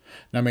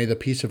 Now may the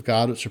peace of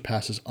God, which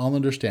surpasses all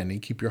understanding,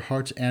 keep your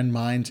hearts and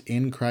minds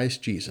in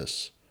Christ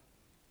Jesus.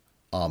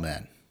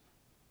 Amen.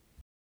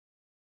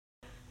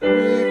 We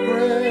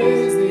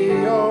praise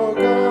thee, O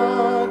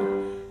God.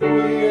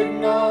 We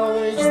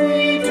acknowledge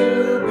thee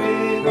to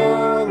be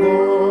the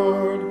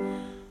Lord.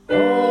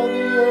 All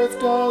the earth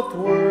doth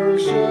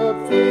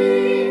worship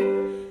thee,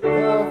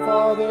 the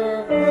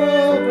Father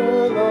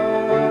everlasting.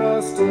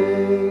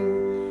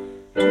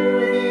 To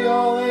thee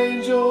all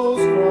angels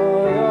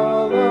cry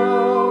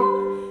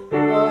aloud,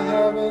 the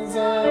heavens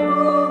and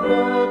all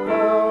the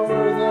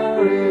power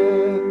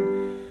therein.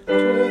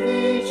 To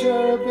thee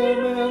cherubim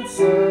and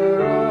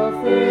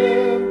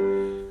seraphim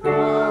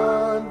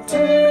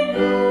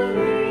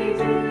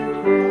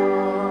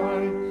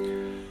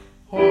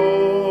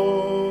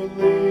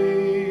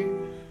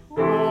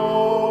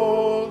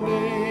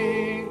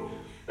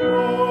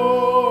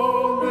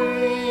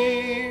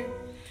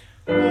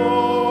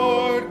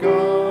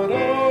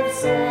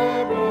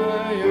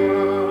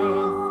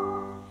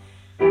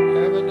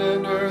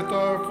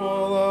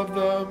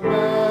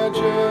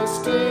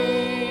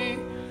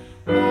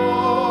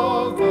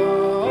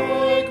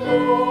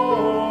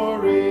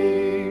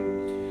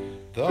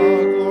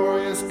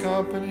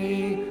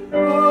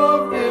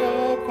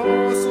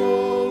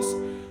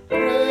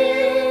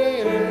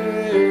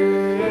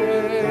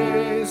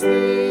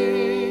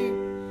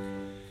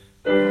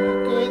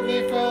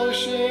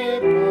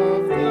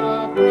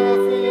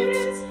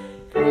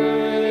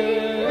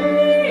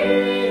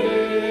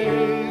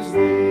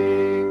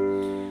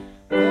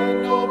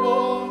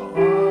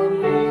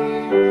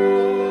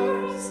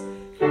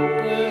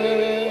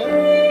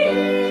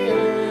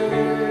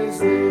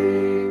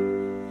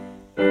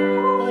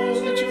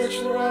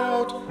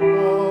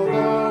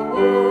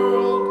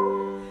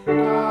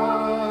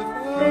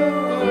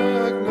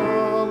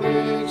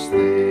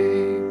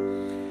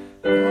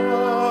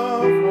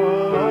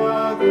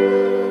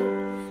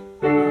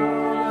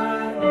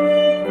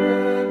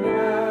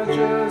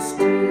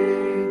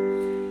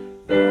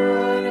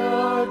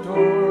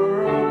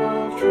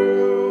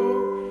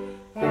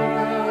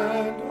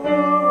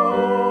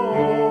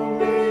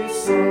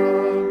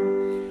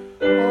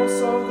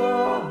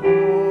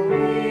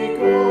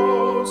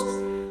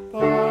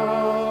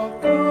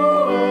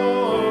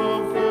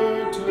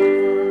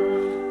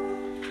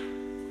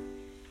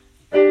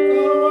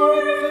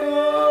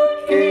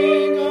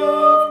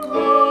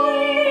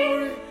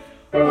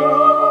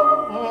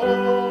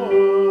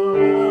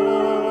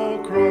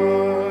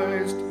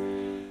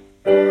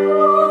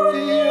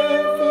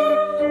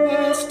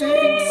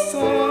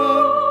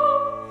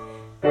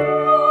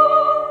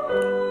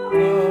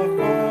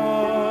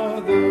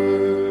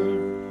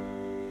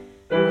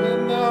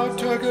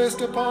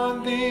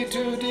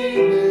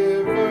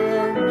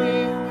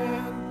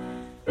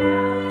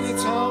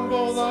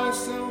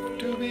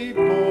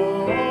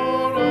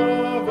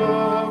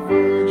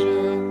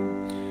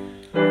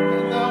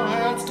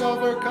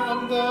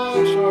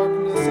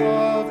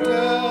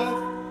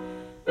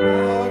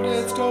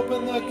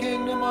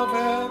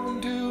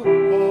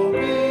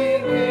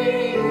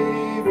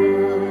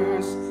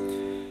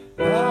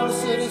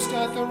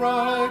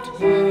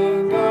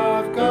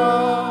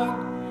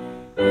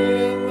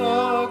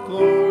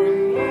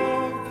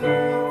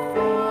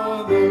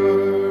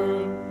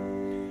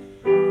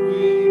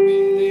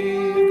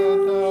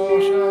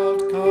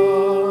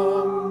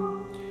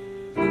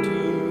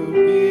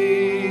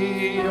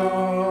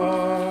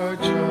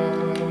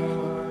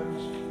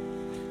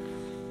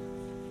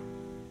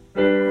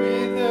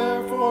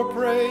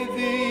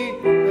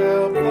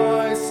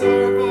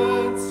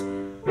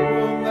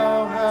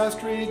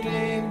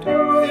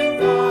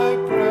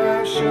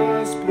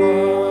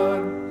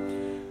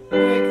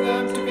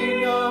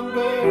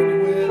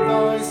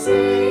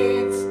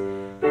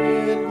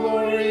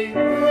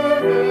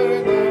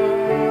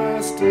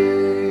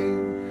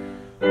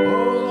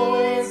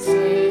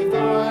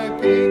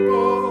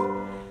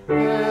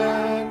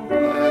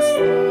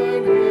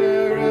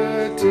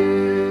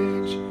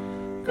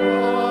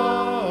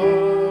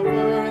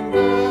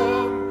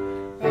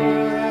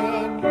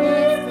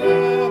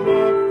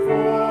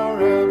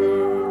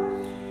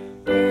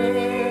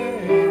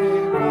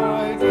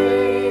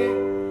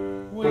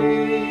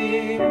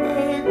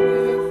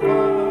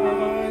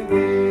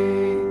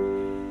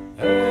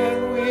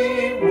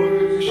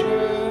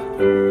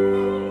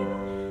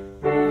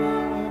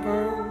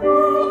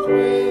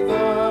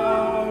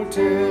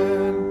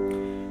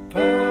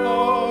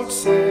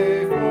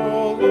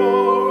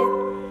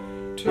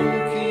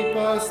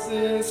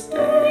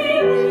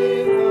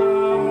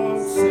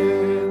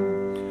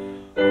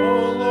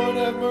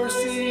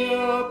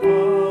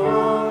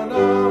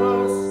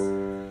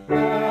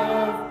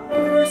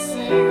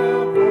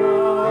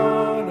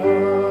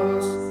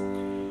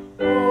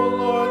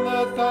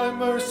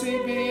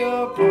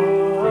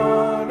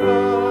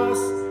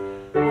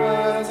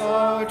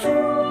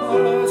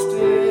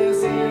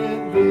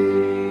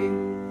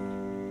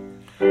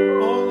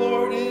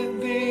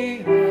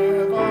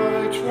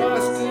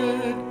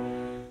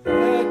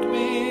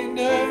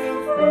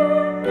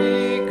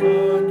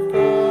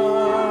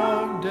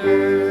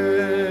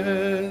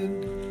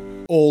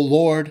O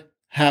Lord,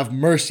 have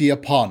mercy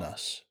upon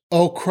us.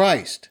 O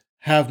Christ,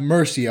 have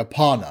mercy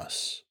upon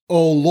us.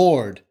 O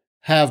Lord,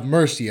 have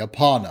mercy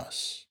upon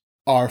us.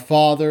 Our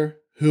Father,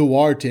 who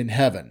art in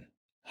heaven,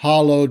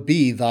 hallowed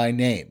be thy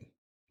name.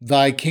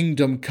 Thy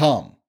kingdom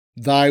come,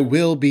 thy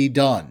will be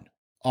done,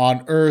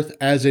 on earth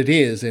as it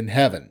is in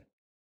heaven.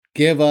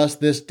 Give us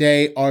this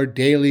day our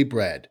daily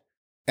bread,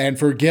 and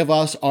forgive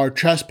us our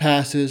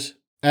trespasses,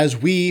 as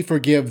we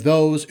forgive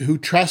those who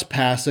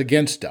trespass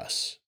against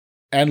us.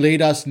 And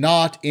lead us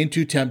not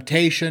into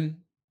temptation,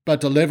 but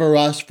deliver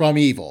us from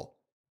evil.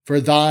 For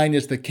thine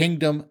is the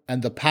kingdom,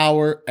 and the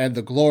power, and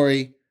the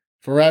glory,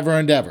 forever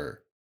and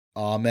ever.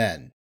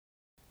 Amen.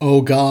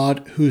 O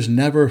God, whose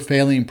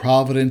never-failing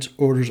providence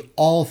orders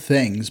all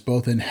things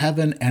both in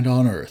heaven and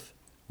on earth,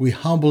 we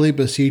humbly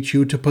beseech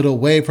you to put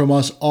away from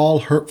us all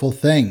hurtful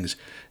things,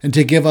 and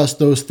to give us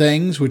those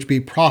things which be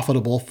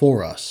profitable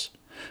for us.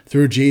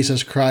 Through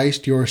Jesus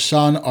Christ, your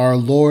Son, our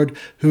Lord,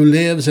 who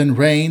lives and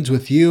reigns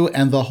with you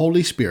and the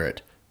Holy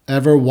Spirit,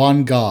 ever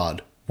one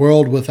God,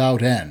 world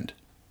without end.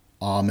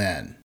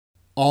 Amen.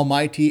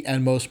 Almighty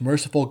and most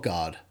merciful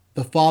God,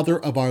 the Father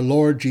of our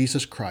Lord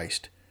Jesus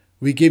Christ,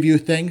 we give you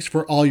thanks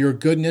for all your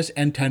goodness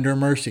and tender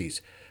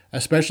mercies,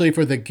 especially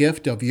for the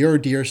gift of your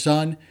dear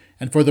Son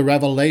and for the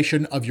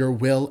revelation of your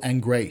will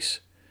and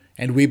grace.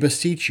 And we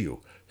beseech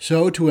you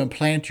so to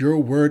implant your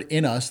word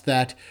in us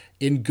that,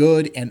 in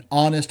good and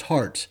honest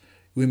hearts,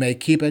 we may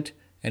keep it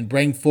and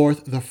bring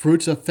forth the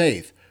fruits of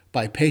faith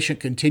by patient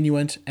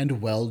continuance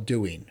and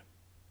well-doing.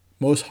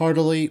 Most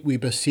heartily we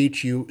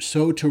beseech you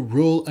so to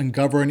rule and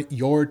govern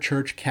your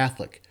Church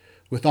Catholic,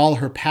 with all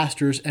her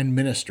pastors and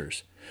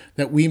ministers,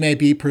 that we may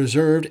be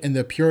preserved in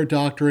the pure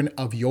doctrine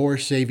of your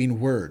saving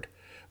word,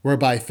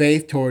 whereby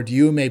faith toward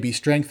you may be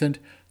strengthened,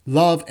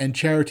 love and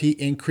charity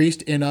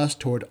increased in us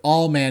toward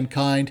all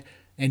mankind,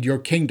 and your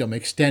kingdom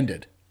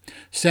extended.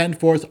 Send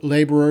forth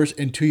laborers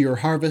into your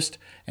harvest,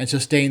 and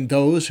sustain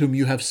those whom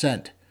you have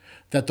sent,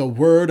 that the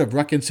word of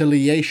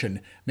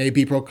reconciliation may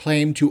be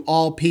proclaimed to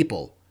all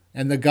people,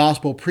 and the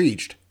gospel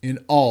preached in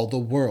all the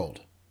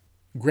world.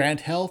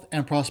 Grant health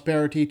and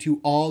prosperity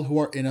to all who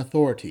are in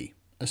authority,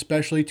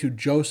 especially to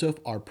Joseph,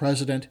 our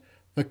President,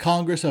 the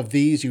Congress of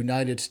these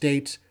United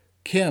States,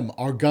 Kim,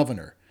 our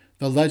Governor,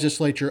 the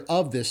legislature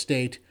of this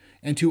state,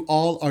 and to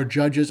all our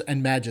judges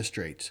and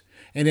magistrates,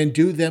 and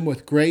endue them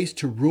with grace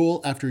to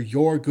rule after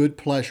your good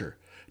pleasure,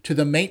 to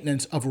the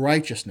maintenance of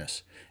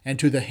righteousness, and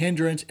to the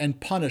hindrance and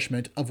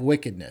punishment of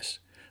wickedness,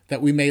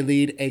 that we may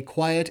lead a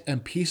quiet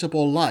and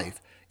peaceable life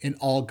in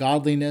all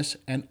godliness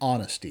and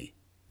honesty.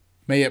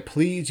 May it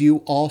please you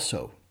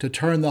also to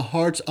turn the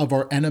hearts of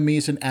our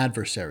enemies and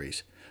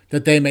adversaries,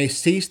 that they may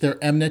cease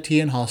their enmity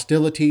and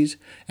hostilities,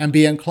 and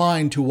be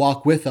inclined to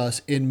walk with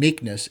us in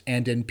meekness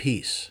and in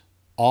peace.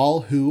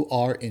 All who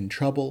are in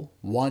trouble,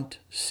 want,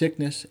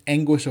 sickness,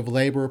 anguish of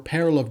labor,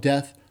 peril of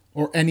death,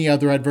 or any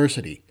other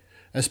adversity,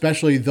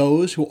 especially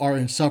those who are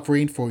in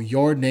suffering for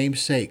your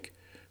name's sake,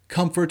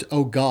 comfort,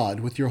 O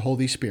God, with your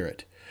Holy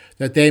Spirit,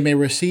 that they may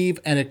receive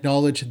and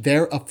acknowledge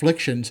their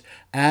afflictions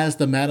as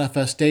the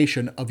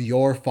manifestation of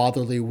your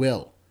fatherly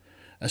will.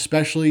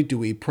 Especially do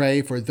we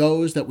pray for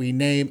those that we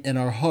name in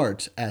our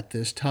hearts at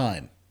this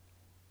time.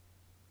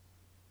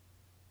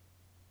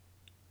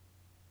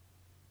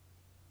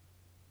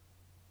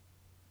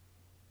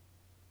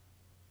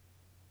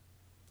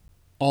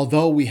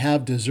 Although we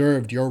have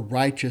deserved your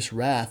righteous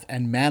wrath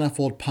and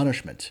manifold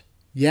punishments,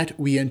 yet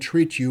we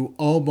entreat you,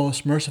 O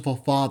most merciful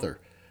Father,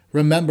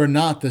 remember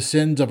not the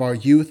sins of our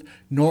youth,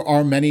 nor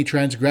our many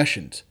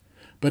transgressions,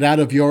 but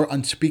out of your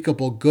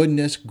unspeakable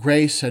goodness,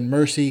 grace, and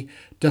mercy,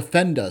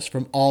 defend us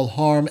from all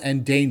harm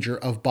and danger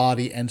of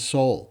body and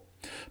soul.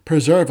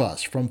 Preserve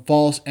us from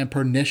false and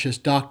pernicious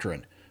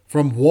doctrine,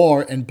 from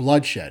war and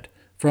bloodshed,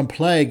 from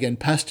plague and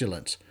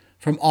pestilence,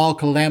 from all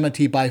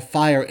calamity by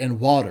fire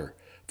and water,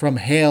 from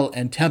hail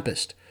and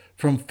tempest,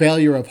 from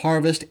failure of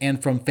harvest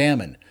and from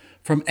famine,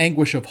 from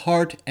anguish of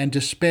heart and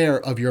despair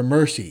of your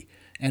mercy,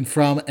 and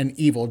from an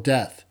evil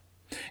death.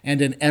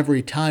 And in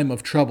every time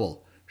of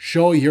trouble,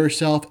 show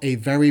yourself a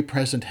very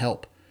present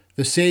help,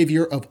 the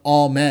Savior of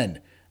all men,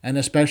 and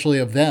especially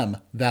of them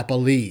that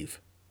believe.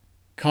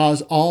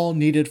 Cause all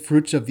needed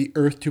fruits of the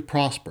earth to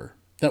prosper,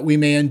 that we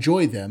may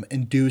enjoy them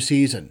in due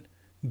season.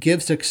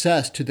 Give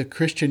success to the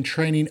Christian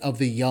training of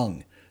the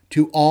young,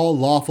 to all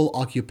lawful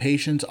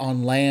occupations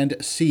on land,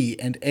 sea,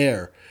 and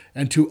air,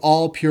 and to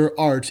all pure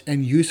arts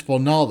and useful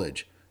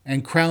knowledge,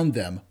 and crown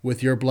them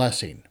with your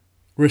blessing.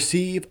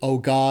 Receive, O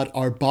God,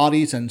 our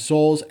bodies and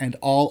souls and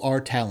all our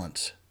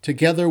talents,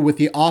 together with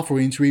the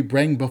offerings we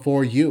bring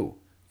before you.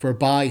 For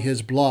by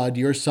his blood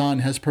your Son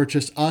has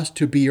purchased us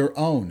to be your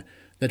own,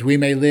 that we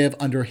may live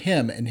under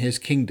him in his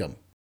kingdom.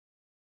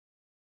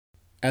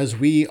 As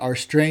we are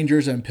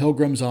strangers and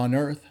pilgrims on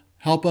earth,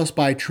 help us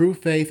by true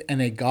faith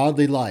and a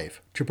godly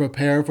life to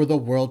prepare for the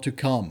world to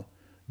come,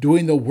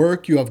 doing the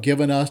work you have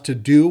given us to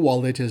do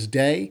while it is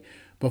day,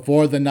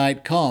 before the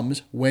night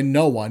comes when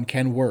no one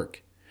can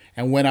work.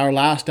 And when our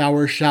last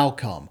hour shall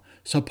come,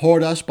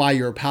 support us by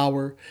your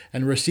power,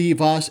 and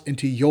receive us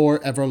into your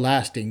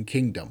everlasting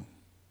kingdom.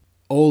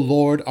 O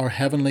Lord, our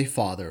heavenly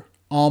Father,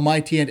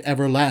 almighty and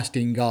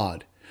everlasting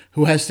God,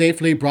 who has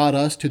safely brought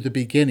us to the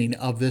beginning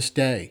of this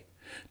day,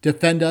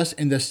 defend us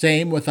in the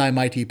same with thy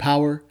mighty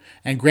power,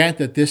 and grant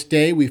that this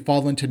day we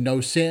fall into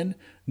no sin,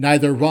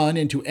 neither run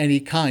into any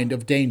kind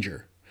of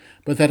danger,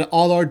 but that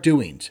all our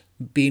doings,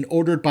 being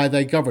ordered by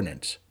thy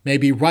governance, may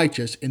be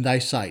righteous in thy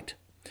sight.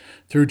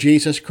 Through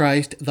Jesus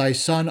Christ, thy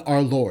Son,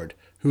 our Lord,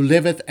 who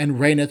liveth and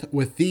reigneth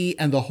with thee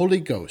and the Holy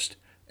Ghost,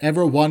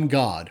 ever one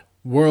God,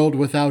 world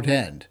without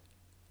end.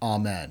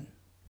 Amen.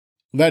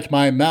 Let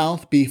my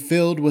mouth be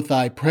filled with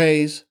thy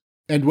praise,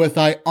 and with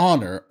thy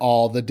honor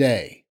all the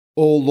day.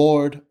 O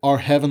Lord, our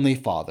heavenly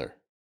Father,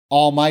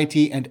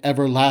 almighty and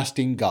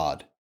everlasting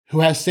God, who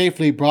has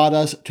safely brought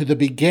us to the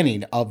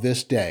beginning of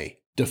this day,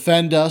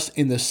 defend us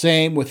in the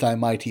same with thy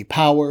mighty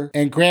power,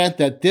 and grant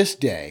that this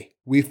day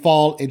we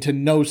fall into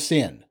no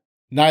sin,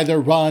 neither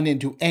run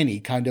into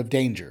any kind of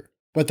danger,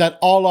 but that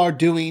all our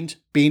doings,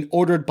 being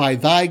ordered by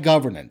thy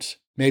governance,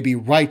 may be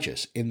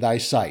righteous in thy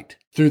sight.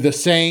 Through the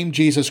same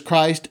Jesus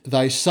Christ,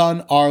 thy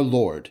Son, our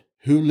Lord,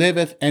 who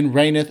liveth and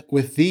reigneth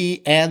with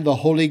thee and the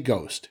Holy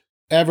Ghost,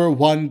 ever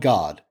one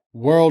God,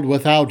 world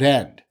without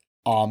end.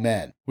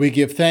 Amen. We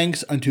give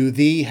thanks unto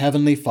thee,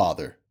 heavenly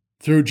Father,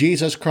 through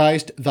Jesus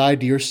Christ, thy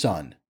dear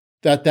Son,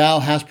 that thou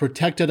hast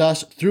protected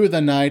us through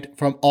the night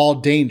from all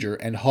danger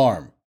and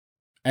harm.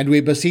 And we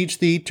beseech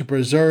thee to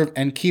preserve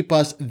and keep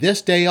us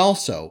this day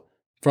also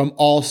from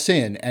all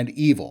sin and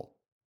evil,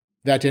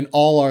 that in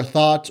all our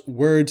thoughts,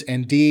 words,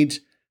 and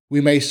deeds we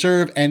may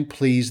serve and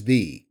please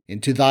thee.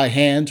 Into thy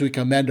hands we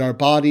commend our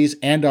bodies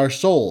and our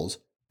souls,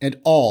 and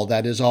all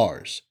that is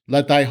ours.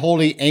 Let thy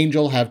holy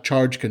angel have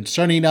charge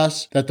concerning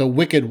us, that the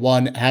wicked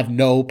one have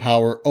no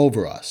power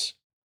over us.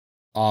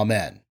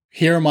 Amen.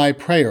 Hear my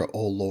prayer,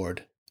 O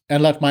Lord,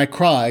 and let my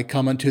cry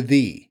come unto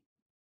thee.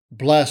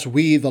 Bless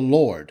we the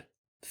Lord.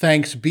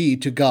 Thanks be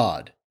to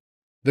God.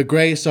 The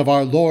grace of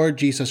our Lord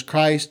Jesus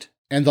Christ,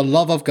 and the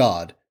love of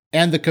God,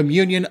 and the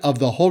communion of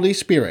the Holy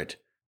Spirit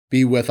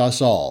be with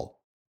us all.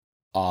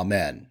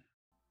 Amen.